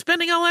that, you're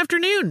spending all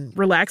afternoon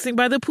relaxing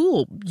by the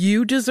pool.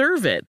 You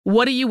deserve it.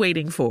 What are you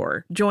waiting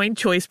for? Join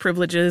Choice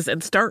Privileges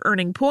and start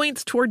earning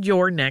points toward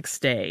your next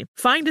stay.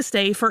 Find a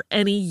stay for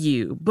any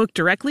you. Book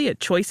directly at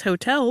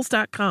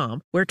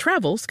choicehotels.com, where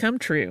travels come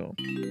true.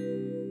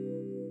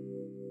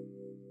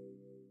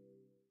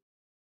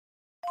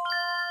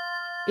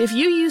 If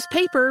you use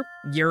paper,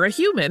 you're a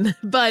human.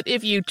 But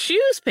if you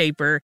choose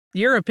paper,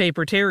 you're a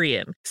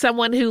papertarian,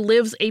 someone who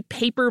lives a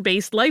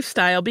paper-based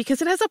lifestyle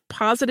because it has a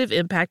positive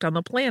impact on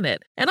the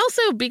planet. And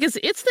also because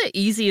it's the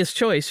easiest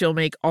choice you'll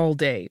make all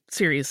day.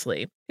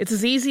 Seriously. It's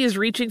as easy as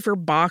reaching for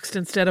boxed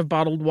instead of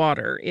bottled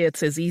water.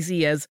 It's as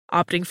easy as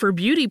opting for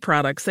beauty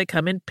products that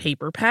come in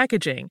paper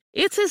packaging.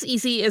 It's as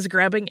easy as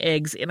grabbing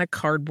eggs in a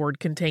cardboard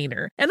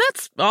container. And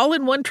that's all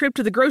in one trip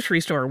to the grocery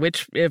store,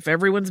 which, if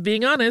everyone's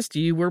being honest,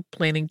 you were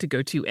planning to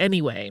go to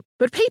anyway.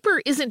 But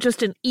paper isn't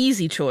just an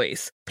easy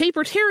choice.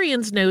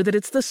 Papertarians know that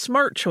it's the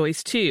smart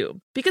choice,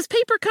 too. Because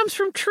paper comes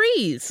from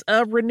trees,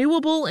 a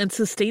renewable and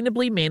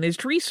sustainably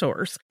managed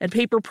resource. And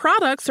paper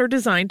products are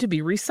designed to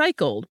be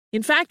recycled.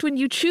 In fact, when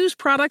you choose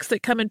products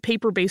that come in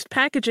paper-based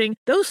packaging,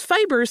 those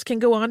fibers can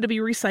go on to be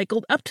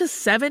recycled up to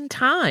 7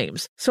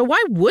 times. So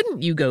why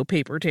wouldn't you go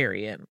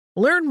papertarian?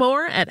 Learn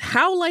more at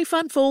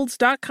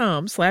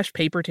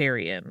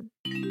howlifeunfolds.com/papertarian.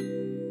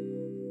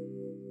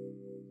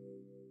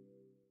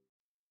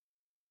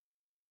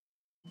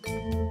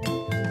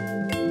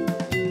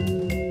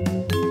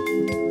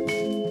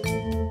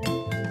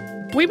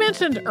 We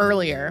mentioned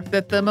earlier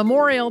that the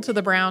memorial to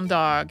the brown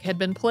dog had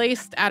been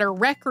placed at a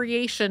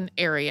recreation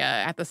area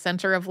at the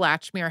center of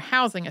Latchmere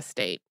Housing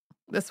Estate.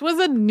 This was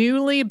a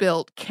newly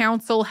built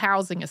council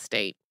housing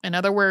estate, in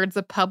other words,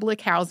 a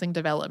public housing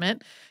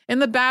development in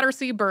the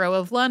Battersea Borough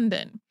of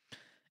London.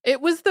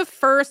 It was the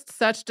first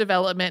such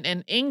development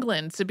in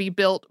England to be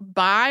built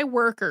by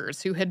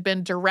workers who had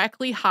been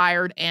directly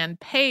hired and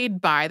paid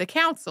by the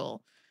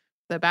council.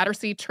 The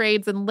Battersea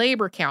Trades and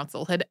Labor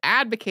Council had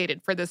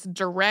advocated for this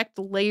direct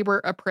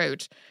labor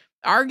approach,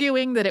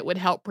 arguing that it would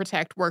help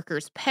protect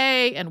workers'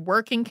 pay and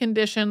working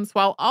conditions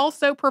while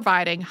also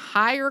providing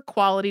higher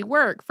quality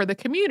work for the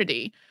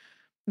community.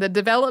 The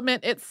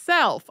development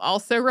itself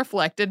also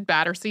reflected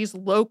Battersea's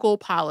local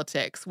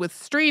politics, with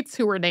streets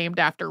who were named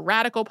after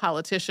radical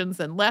politicians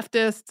and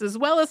leftists, as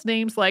well as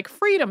names like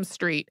Freedom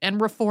Street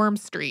and Reform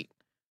Street.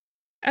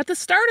 At the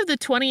start of the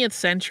 20th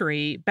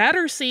century,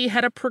 Battersea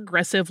had a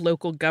progressive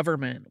local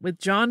government, with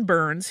John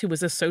Burns, who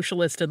was a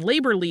socialist and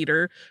labor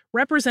leader,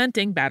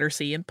 representing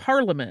Battersea in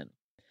Parliament.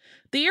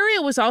 The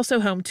area was also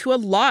home to a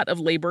lot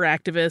of labor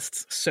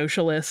activists,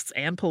 socialists,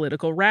 and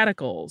political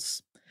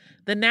radicals.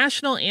 The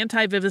National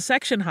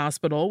Anti-Vivisection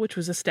Hospital, which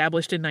was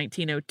established in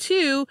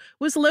 1902,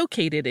 was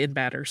located in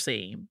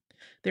Battersea.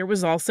 There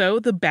was also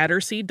the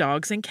Battersea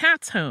Dogs and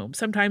Cats Home,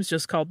 sometimes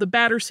just called the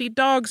Battersea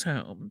Dogs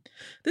Home.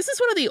 This is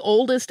one of the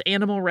oldest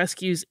animal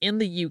rescues in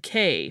the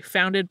UK,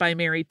 founded by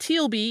Mary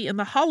Tealby in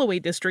the Holloway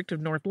district of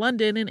North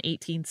London in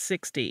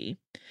 1860.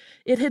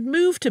 It had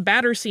moved to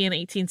Battersea in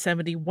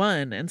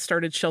 1871 and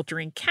started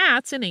sheltering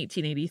cats in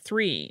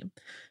 1883.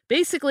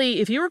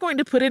 Basically, if you were going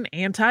to put an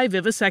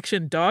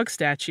anti-vivisection dog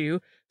statue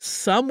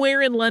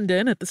somewhere in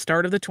London at the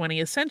start of the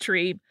 20th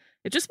century,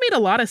 it just made a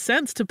lot of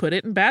sense to put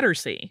it in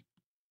Battersea.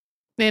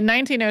 In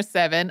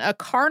 1907, a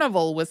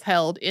carnival was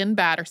held in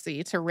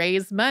Battersea to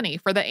raise money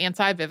for the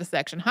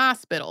anti-vivisection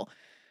hospital.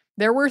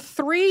 There were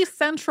 3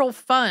 central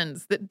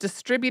funds that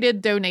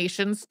distributed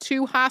donations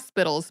to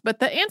hospitals, but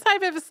the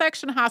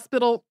anti-vivisection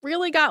hospital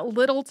really got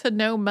little to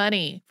no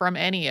money from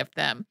any of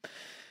them.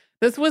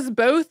 This was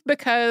both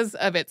because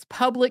of its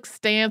public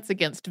stance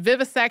against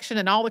vivisection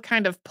and all the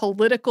kind of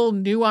political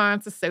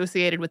nuance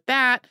associated with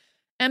that,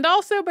 and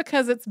also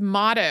because its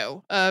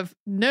motto of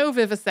no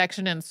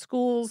vivisection in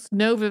schools,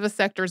 no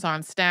vivisectors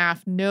on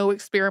staff, no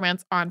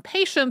experiments on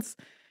patients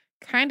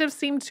kind of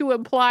seemed to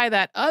imply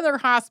that other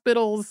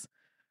hospitals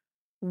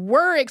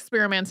were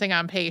experimenting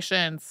on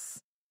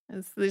patients.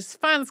 These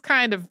funds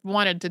kind of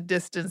wanted to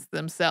distance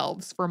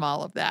themselves from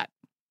all of that.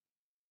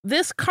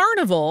 This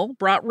carnival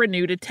brought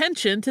renewed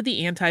attention to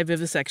the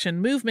anti-vivisection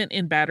movement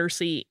in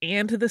Battersea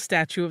and to the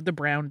statue of the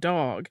brown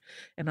dog.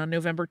 And on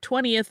November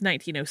 20th,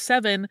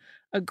 1907,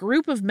 a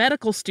group of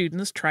medical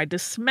students tried to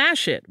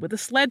smash it with a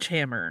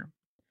sledgehammer.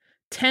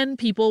 10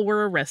 people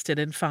were arrested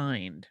and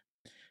fined.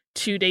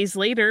 2 days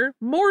later,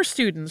 more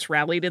students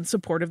rallied in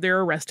support of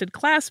their arrested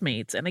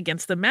classmates and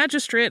against the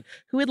magistrate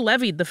who had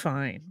levied the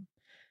fine.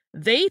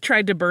 They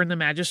tried to burn the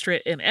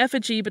magistrate in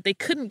effigy, but they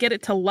couldn't get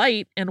it to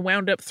light and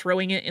wound up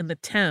throwing it in the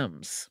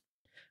Thames.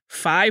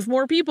 5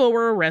 more people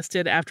were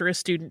arrested after a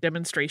student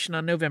demonstration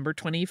on November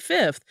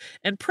 25th,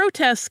 and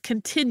protests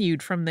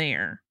continued from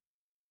there.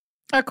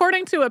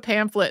 According to a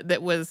pamphlet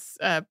that was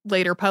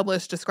later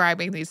published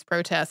describing these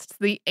protests,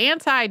 the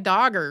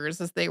anti-doggers,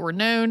 as they were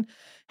known,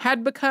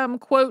 had become,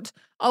 quote,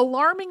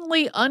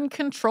 alarmingly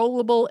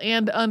uncontrollable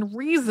and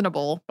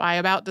unreasonable by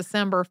about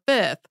December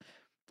 5th.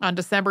 On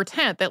December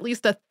 10th, at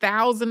least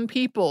 1,000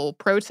 people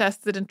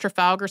protested in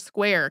Trafalgar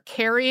Square,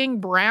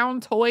 carrying brown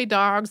toy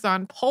dogs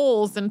on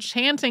poles and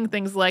chanting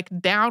things like,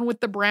 "Down with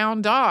the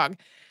brown dog."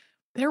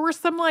 There were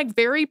some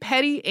very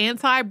petty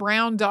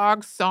anti-brown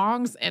dog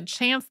songs and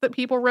chants that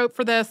people wrote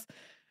for this.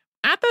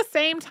 At the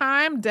same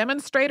time,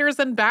 demonstrators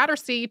in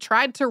Battersea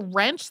tried to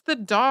wrench the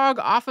dog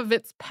off of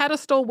its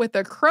pedestal with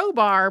a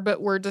crowbar,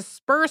 but were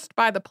dispersed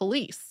by the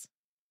police.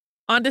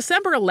 On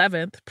December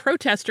 11th,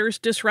 protesters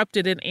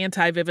disrupted an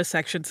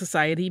anti-vivisection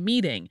society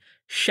meeting,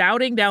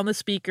 shouting down the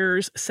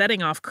speakers,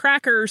 setting off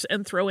crackers,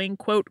 and throwing,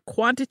 quote,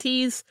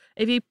 quantities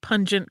of a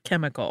pungent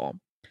chemical.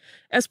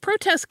 As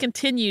protests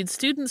continued,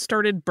 students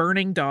started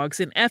burning dogs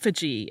in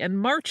effigy and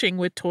marching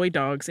with toy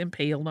dogs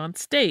impaled on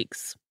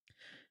stakes.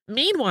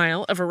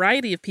 Meanwhile, a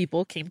variety of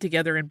people came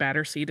together in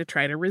Battersea to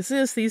try to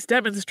resist these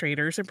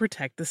demonstrators and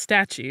protect the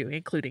statue,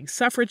 including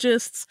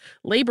suffragists,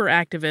 labor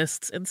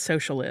activists, and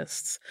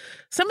socialists.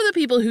 Some of the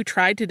people who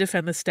tried to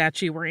defend the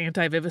statue were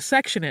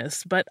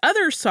anti-vivisectionists, but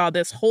others saw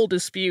this whole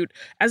dispute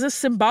as a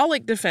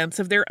symbolic defense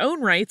of their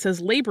own rights as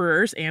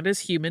laborers and as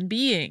human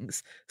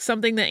beings,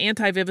 something that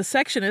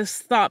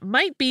anti-vivisectionists thought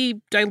might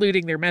be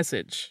diluting their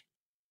message.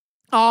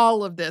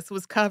 All of this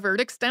was covered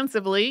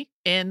extensively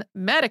in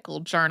medical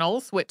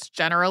journals, which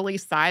generally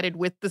sided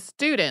with the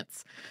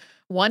students.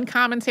 One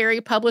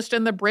commentary published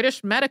in the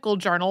British Medical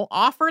Journal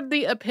offered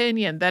the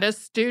opinion that a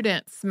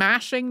student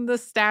smashing the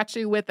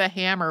statue with a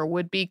hammer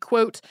would be,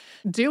 quote,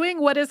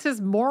 doing what is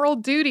his moral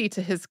duty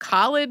to his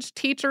college,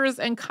 teachers,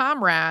 and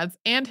comrades,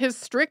 and his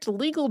strict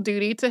legal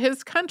duty to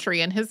his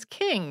country and his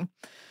king.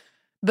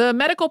 The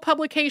medical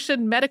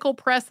publication Medical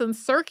Press and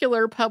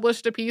Circular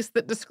published a piece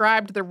that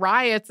described the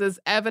riots as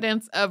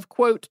evidence of,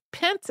 quote,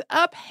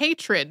 pent-up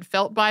hatred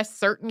felt by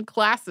certain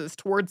classes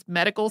towards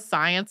medical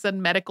science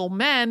and medical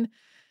men,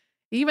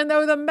 even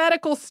though the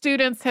medical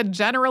students had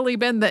generally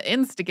been the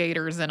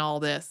instigators in all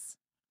this.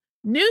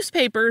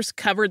 Newspapers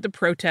covered the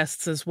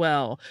protests as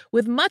well,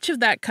 with much of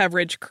that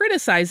coverage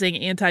criticizing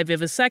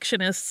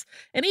anti-vivisectionists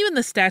and even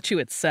the statue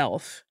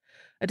itself.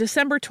 A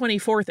December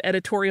 24th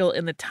editorial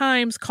in The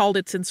Times called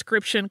its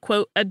inscription,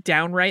 quote, a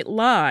downright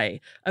lie,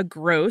 a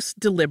gross,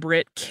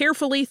 deliberate,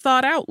 carefully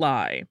thought-out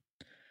lie.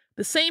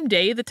 The same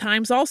day, The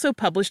Times also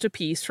published a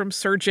piece from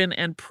surgeon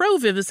and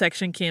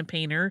pro-vivisection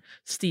campaigner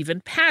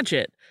Stephen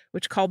Paget,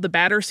 which called the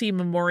Battersea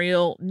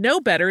Memorial no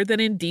better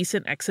than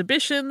indecent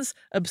exhibitions,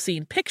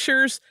 obscene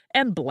pictures,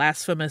 and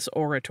blasphemous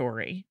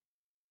oratory.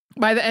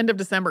 By the end of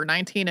December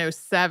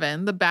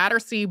 1907, the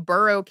Battersea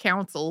Borough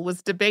Council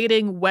was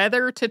debating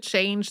whether to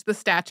change the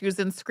statue's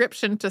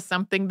inscription to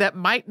something that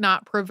might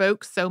not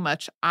provoke so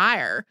much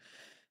ire.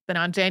 Then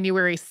on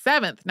January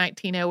 7th,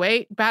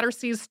 1908,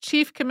 Battersea's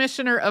chief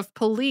commissioner of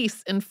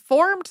police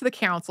informed the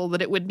council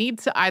that it would need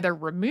to either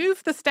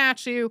remove the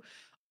statue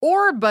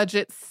or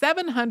budget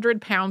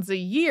 £700 a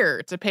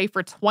year to pay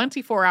for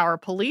 24-hour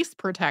police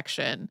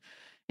protection.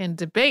 In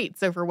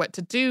debates over what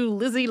to do,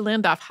 Lizzie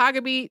Lindolph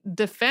Hoggaby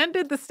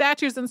defended the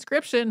statue's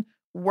inscription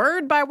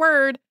word by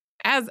word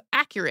as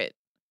accurate.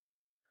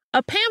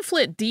 A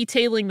pamphlet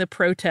detailing the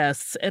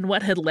protests and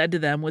what had led to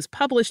them was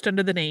published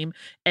under the name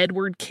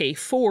Edward K.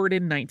 Ford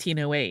in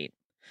 1908.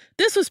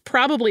 This was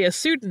probably a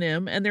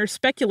pseudonym, and there's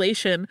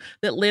speculation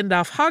that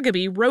Lindolph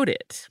Hoggaby wrote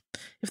it.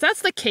 If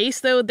that's the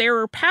case, though, there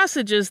are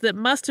passages that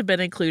must have been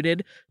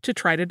included to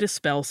try to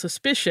dispel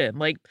suspicion.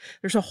 Like,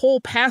 there's a whole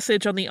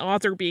passage on the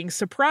author being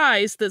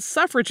surprised that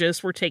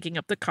suffragists were taking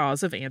up the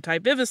cause of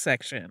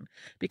anti-vivisection,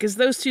 because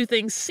those two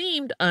things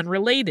seemed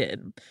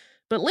unrelated.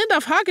 But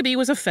Lindolph Hoggaby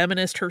was a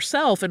feminist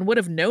herself and would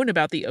have known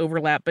about the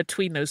overlap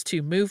between those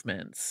two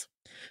movements.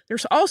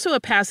 There's also a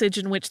passage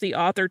in which the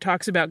author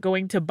talks about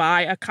going to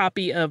buy a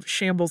copy of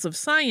Shambles of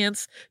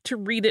Science to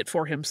read it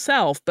for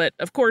himself, but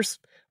of course,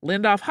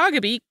 Lindolph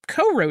Hoggaby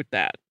co-wrote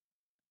that.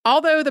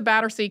 Although the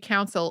Battersea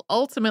Council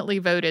ultimately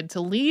voted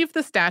to leave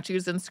the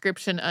statue's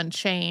inscription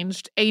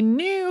unchanged, a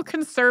new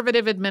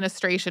conservative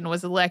administration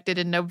was elected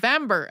in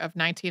November of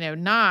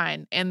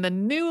 1909, and the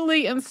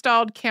newly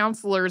installed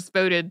councilors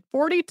voted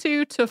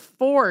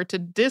 42-4 to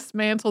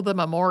dismantle the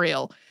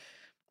memorial.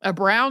 A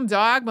Brown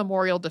Dog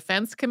Memorial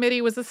Defense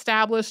Committee was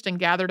established and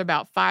gathered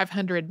about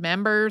 500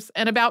 members,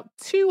 and about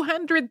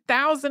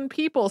 200,000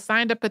 people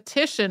signed a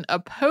petition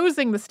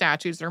opposing the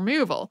statue's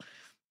removal.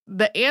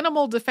 The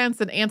Animal Defense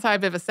and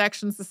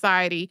Anti-Vivisection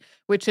Society,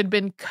 which had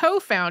been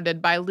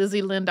co-founded by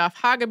Lizzie Lindolph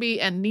Hoggaby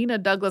and Nina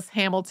Douglas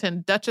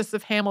Hamilton, Duchess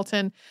of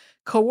Hamilton,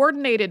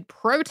 coordinated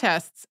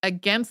protests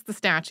against the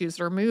statue's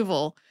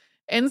removal.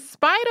 In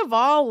spite of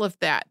all of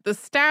that, the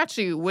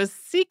statue was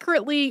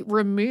secretly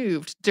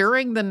removed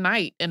during the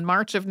night in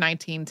March of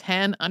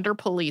 1910 under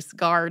police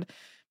guard.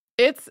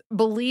 It's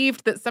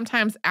believed that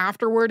sometimes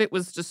afterward it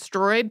was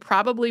destroyed,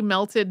 probably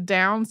melted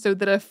down so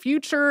that a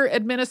future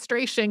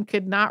administration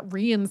could not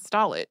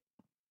reinstall it.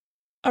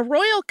 A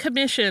royal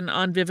commission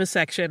on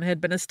vivisection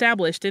had been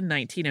established in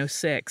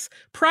 1906,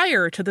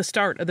 prior to the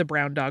start of the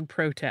Brown Dog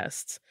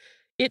protests.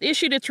 It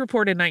issued its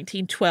report in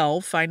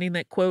 1912, finding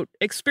that, quote,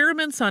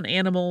 experiments on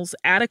animals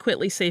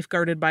adequately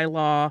safeguarded by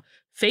law,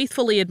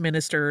 faithfully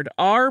administered,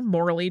 are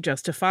morally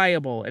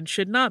justifiable and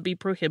should not be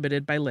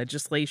prohibited by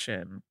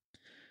legislation.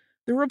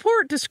 The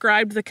report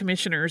described the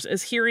commissioners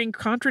as hearing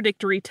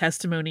contradictory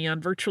testimony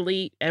on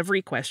virtually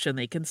every question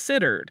they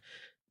considered,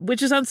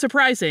 which is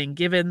unsurprising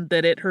given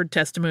that it heard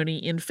testimony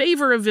in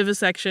favor of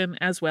vivisection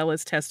as well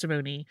as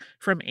testimony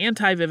from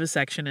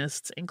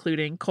anti-vivisectionists,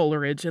 including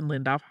Coleridge and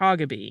Lindolph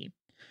Hoggaby.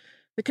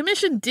 The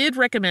commission did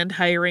recommend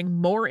hiring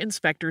more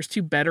inspectors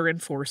to better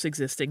enforce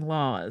existing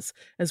laws,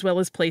 as well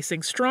as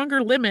placing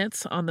stronger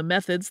limits on the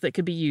methods that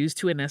could be used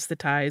to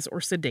anesthetize or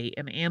sedate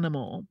an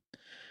animal.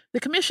 The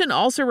commission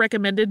also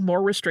recommended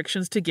more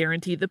restrictions to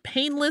guarantee the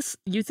painless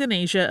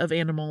euthanasia of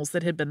animals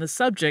that had been the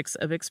subjects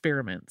of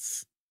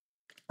experiments.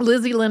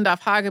 Lizzie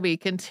Lindolph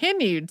Hoggaby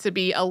continued to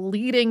be a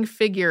leading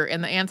figure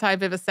in the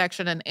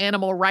anti-vivisection and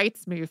animal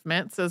rights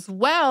movements, as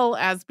well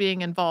as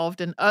being involved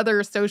in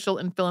other social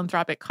and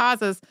philanthropic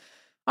causes,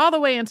 all the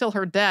way until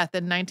her death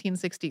in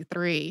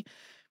 1963.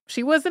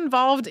 She was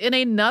involved in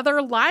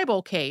another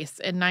libel case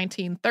in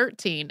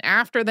 1913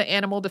 after the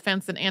Animal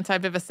Defense and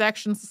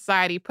Anti-Vivisection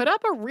Society put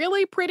up a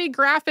really pretty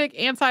graphic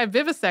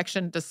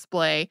anti-vivisection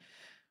display.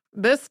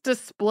 This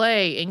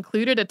display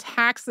included a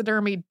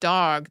taxidermy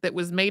dog that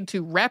was made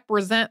to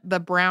represent the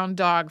brown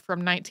dog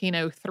from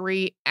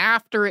 1903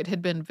 after it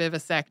had been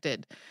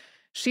vivisected.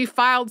 She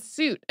filed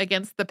suit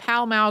against the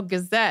Pall Mall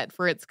Gazette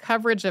for its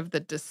coverage of the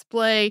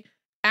display,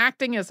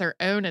 acting as her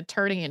own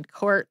attorney in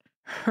court.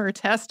 Her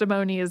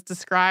testimony is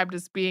described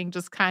as being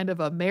just kind of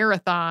a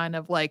marathon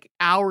of like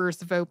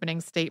hours of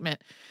opening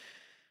statement.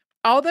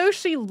 Although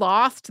she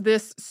lost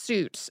this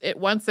suit, it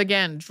once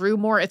again drew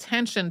more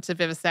attention to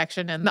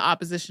vivisection and the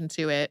opposition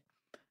to it.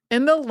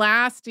 In the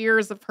last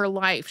years of her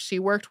life, she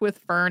worked with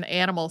Fern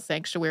Animal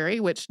Sanctuary,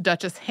 which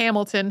Duchess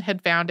Hamilton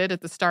had founded at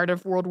the start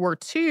of World War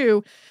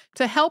II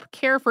to help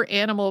care for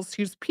animals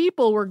whose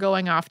people were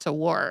going off to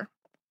war.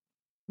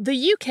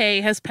 The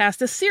UK has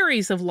passed a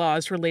series of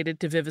laws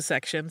related to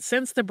vivisection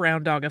since the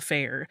Brown Dog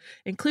Affair,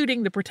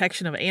 including the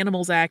Protection of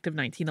Animals Act of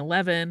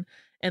 1911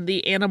 and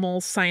the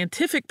Animal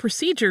Scientific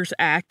Procedures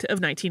Act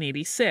of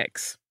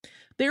 1986.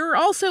 There are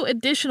also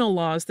additional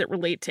laws that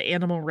relate to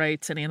animal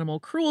rights and animal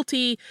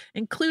cruelty,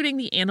 including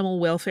the Animal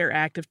Welfare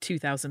Act of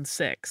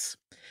 2006.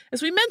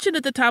 As we mentioned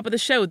at the top of the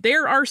show,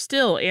 there are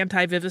still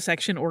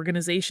anti-vivisection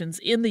organizations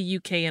in the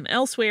UK and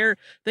elsewhere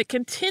that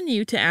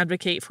continue to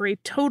advocate for a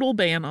total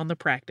ban on the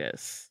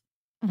practice.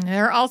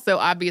 There are also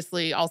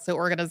obviously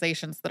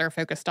organizations that are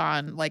focused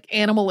on like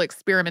animal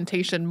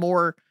experimentation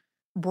more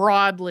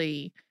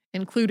broadly,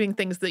 including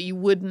things that you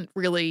wouldn't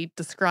really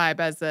describe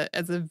as a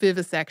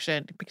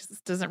vivisection, because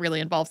this doesn't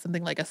really involve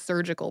something like a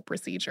surgical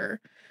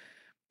procedure.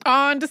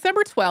 On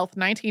December 12th,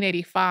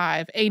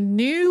 1985, a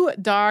new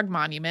dog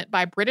monument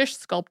by British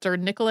sculptor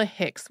Nicola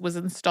Hicks was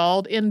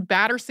installed in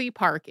Battersea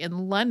Park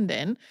in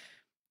London.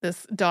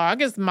 This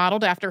dog is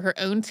modeled after her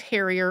own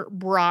terrier,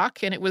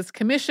 Brock, and it was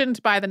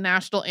commissioned by the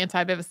National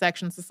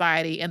Anti-Vivisection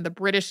Society and the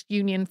British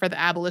Union for the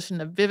Abolition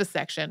of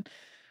Vivisection.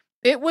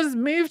 It was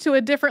moved to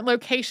a different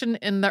location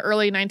in the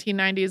early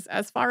 1990s.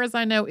 As far as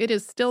I know, it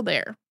is still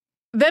there.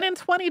 Then in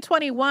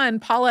 2021,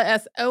 Paula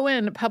S.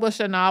 Owen published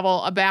a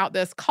novel about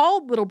this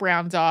called Little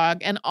Brown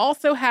Dog and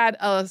also had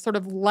a sort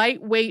of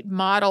lightweight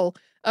model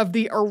of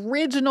the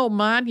original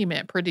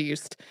monument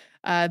produced.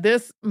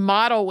 This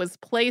model was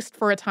placed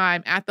for a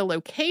time at the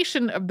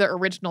location of the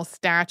original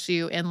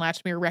statue in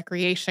Latchmere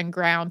Recreation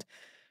Ground.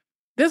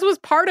 This was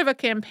part of a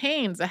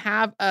campaign to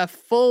have a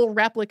full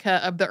replica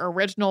of the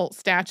original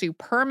statue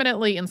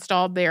permanently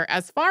installed there.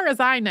 As far as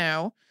I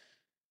know,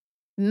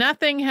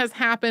 nothing has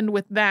happened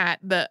with that.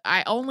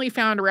 I only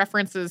found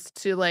references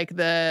to like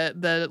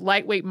the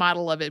lightweight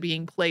model of it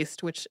being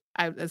placed, which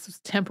this was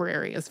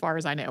temporary as far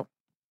as I know.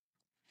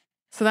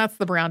 So that's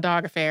the Brown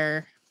Dog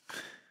Affair.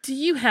 Do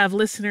you have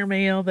listener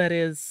mail that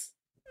is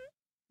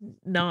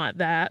not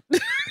that?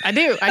 I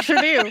do. I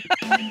sure do.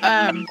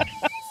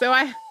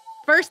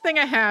 First thing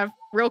I have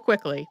real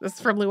quickly, this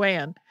is from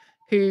Luann,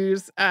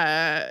 whose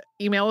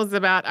email is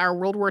about our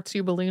World War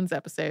II balloons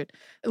episode.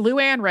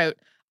 Luann wrote,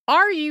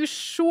 "Are you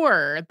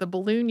sure the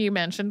balloon you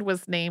mentioned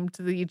was named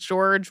the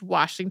George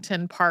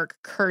Washington Parke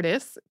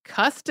Curtiss?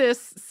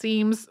 Custis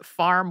seems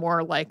far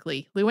more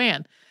likely."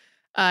 Luann,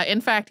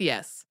 in fact,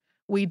 yes.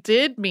 We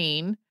did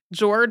mean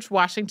George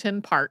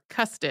Washington Parke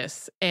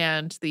Custis,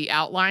 and the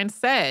outline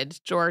said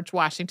George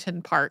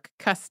Washington Parke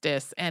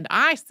Custis, and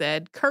I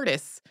said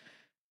Curtiss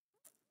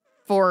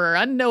for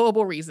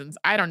unknowable reasons.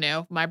 I don't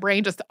know. My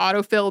brain just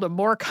autofilled a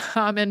more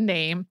common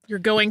name. You're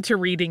going to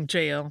reading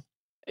jail.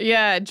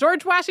 Yeah,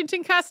 George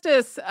Washington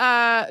Custis,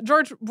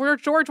 George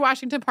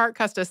Washington Parke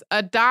Custis,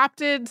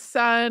 adopted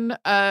son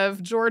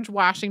of George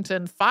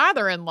Washington,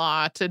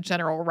 father-in-law to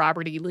General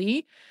Robert E.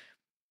 Lee.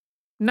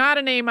 Not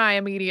a name I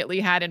immediately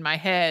had in my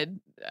head.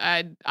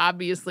 I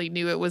obviously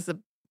knew it was a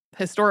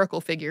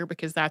historical figure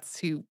because that's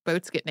who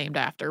boats get named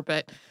after.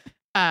 But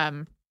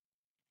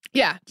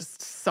yeah,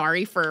 just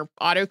sorry for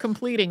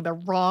auto-completing the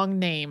wrong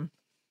name.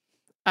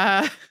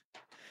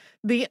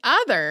 The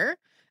other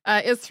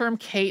is from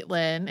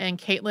Caitlin, and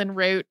Caitlin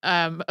wrote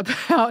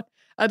about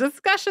a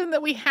discussion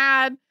that we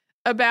had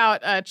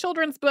about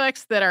children's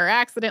books that are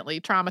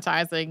accidentally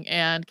traumatizing.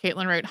 And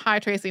Caitlin wrote, "Hi,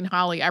 Tracy and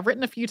Holly. I've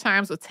written a few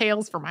times with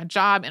tales for my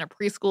job in a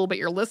preschool, but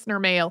your listener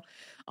mail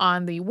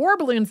on the War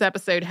Balloons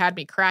episode had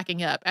me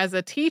cracking up. As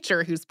a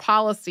teacher whose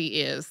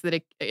policy is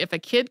that if a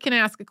kid can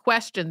ask a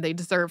question, they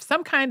deserve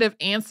some kind of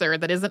answer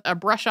that isn't a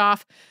brush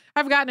off,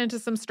 I've gotten into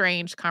some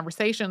strange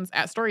conversations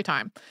at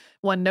storytime.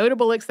 One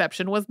notable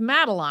exception was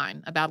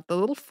Madeline, about the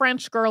little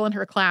French girl and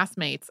her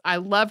classmates. I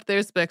loved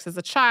those books as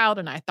a child,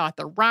 and I thought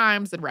the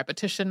rhymes and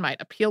repetition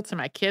might appeal to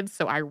my kids,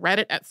 so I read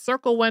it at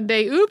Circle one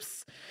day.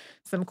 Oops.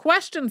 Some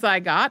questions I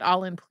got,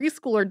 all in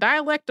preschooler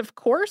dialect, of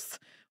course.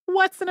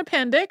 What's an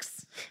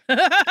appendix?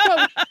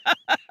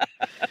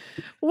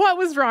 What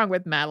was wrong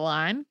with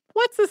Madeline?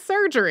 What's a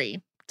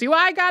surgery? Do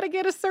I gotta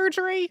get a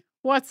surgery?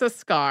 What's a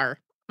scar?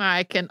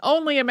 I can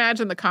only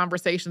imagine the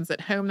conversations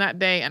at home that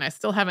day, and I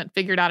still haven't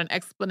figured out an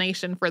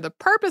explanation for the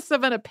purpose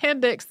of an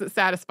appendix that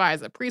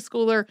satisfies a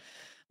preschooler.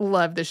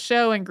 Love the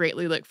show and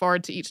greatly look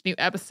forward to each new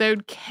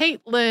episode.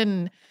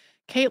 Caitlin."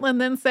 Caitlin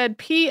then said,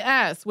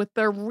 "P.S. With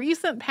the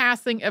recent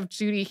passing of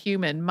Judy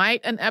Heumann,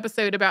 might an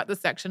episode about the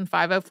Section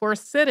 504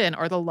 sit-in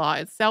or the law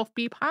itself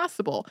be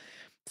possible?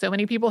 So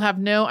many people have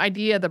no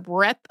idea the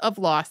breadth of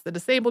loss the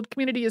disabled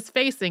community is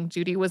facing.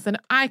 Judy was an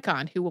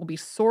icon who will be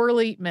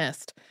sorely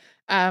missed."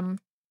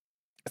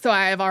 So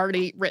I have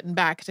already written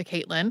back to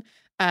Caitlin,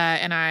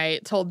 and I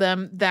told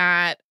them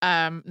that,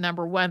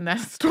 number one,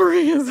 that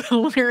story is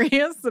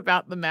hilarious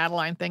about the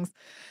Madeline things.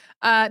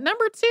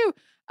 Number 2,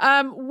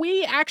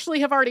 we actually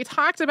have already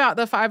talked about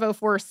the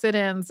 504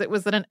 sit-ins. It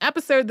was in an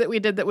episode that we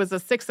did that was a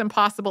 6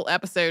 Impossible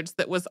episodes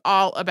that was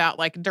all about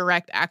like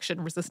direct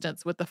action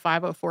resistance, with the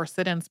 504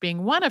 sit-ins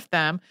being one of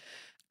them.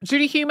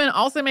 Judy Heumann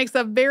also makes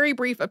a very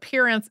brief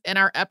appearance in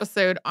our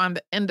episode on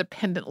the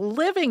independent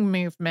living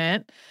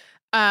movement.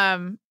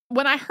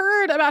 When I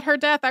heard about her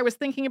death, I was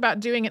thinking about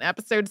doing an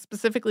episode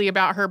specifically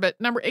about her, but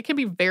it can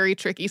be very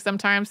tricky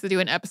sometimes to do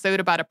an episode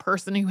about a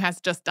person who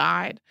has just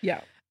died. Yeah.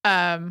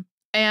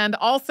 And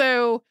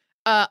also,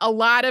 a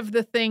lot of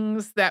the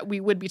things that we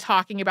would be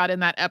talking about in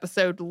that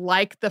episode,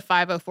 like the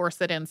 504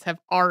 sit-ins, have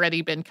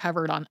already been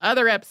covered on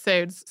other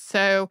episodes.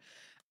 So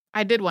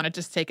I did want to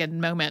just take a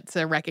moment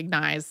to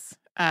recognize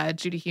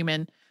Judy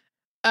Heumann.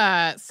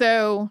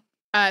 So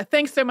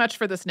thanks so much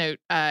for this note,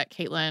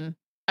 Caitlin.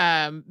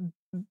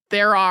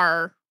 There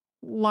are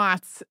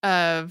lots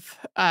of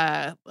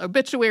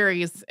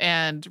obituaries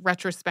and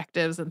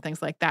retrospectives and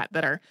things like that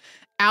that are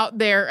out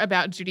there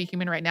about Judy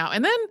Heumann right now.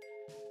 And then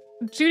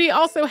Judy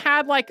also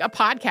had like a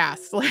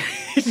podcast,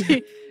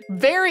 like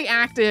very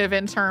active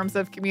in terms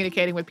of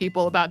communicating with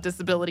people about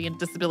disability and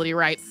disability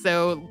rights.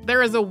 So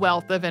there is a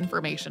wealth of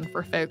information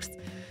for folks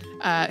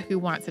who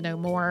want to know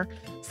more.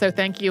 So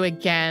thank you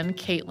again,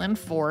 Caitlin,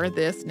 for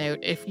this note.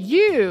 If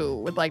you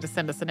would like to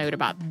send us a note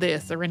about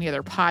this or any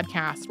other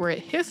podcast, we're at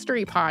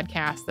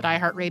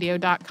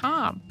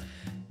historypodcast@iheartradio.com.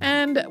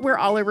 And we're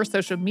all over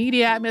social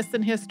media at Missed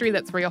in History.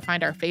 That's where you'll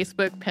find our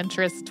Facebook,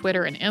 Pinterest,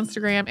 Twitter, and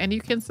Instagram. And you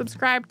can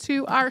subscribe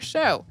to our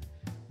show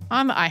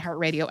on the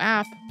iHeartRadio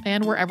app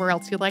and wherever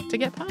else you like to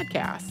get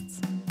podcasts.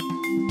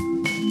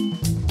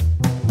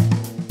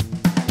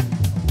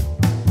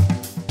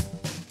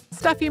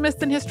 Stuff You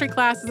Missed in History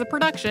Class is a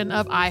production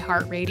of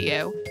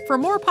iHeartRadio. For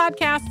more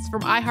podcasts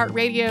from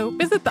iHeartRadio,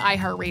 visit the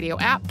iHeartRadio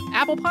app,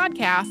 Apple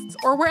Podcasts,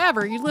 or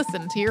wherever you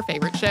listen to your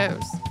favorite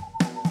shows.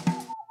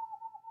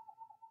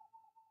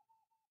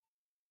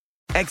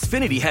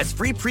 Xfinity has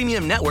free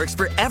premium networks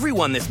for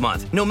everyone this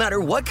month, no matter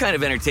what kind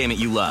of entertainment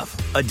you love.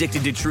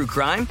 Addicted to true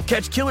crime?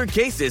 Catch killer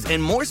cases and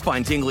more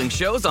spine-tingling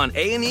shows on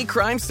A&E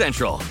Crime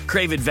Central.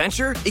 Crave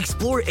adventure?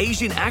 Explore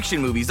Asian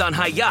action movies on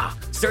Hi-Ya.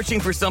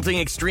 Searching for something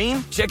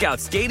extreme? Check out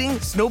skating,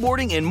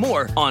 snowboarding, and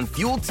more on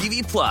Fuel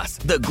TV Plus,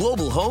 the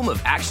global home of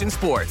action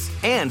sports.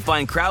 And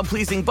find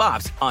crowd-pleasing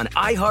bops on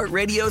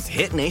iHeartRadio's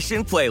Hit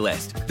Nation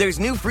playlist. There's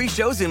new free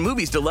shows and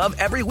movies to love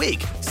every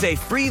week. Say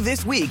free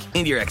this week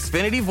in your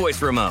Xfinity voice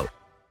remote.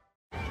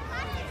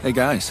 Hey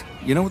guys,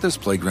 you know what this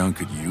playground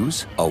could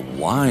use? A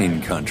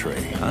wine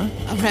country, huh?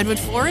 A redwood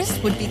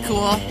forest would be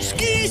cool.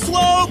 Ski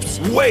slopes!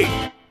 Wait!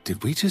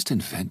 Did we just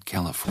invent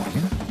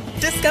California?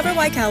 Discover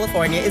why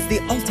California is the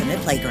ultimate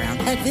playground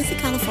at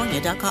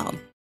visitcalifornia.com.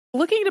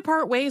 Looking to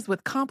part ways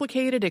with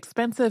complicated,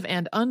 expensive,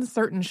 and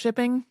uncertain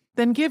shipping?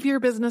 Then give your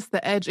business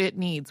the edge it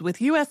needs with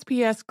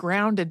USPS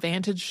Ground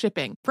Advantage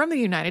shipping from the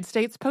United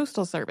States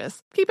Postal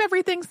Service. Keep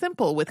everything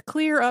simple with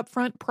clear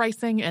upfront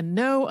pricing and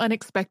no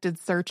unexpected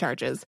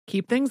surcharges.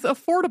 Keep things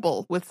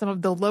affordable with some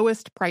of the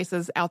lowest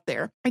prices out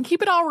there. And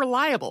keep it all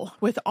reliable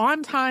with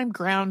on-time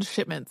ground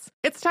shipments.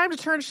 It's time to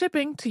turn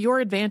shipping to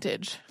your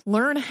advantage.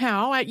 Learn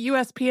how at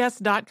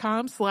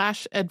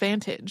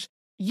USPS.com/advantage.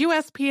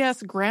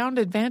 USPS Ground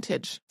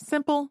Advantage.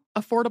 Simple,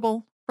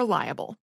 affordable, reliable.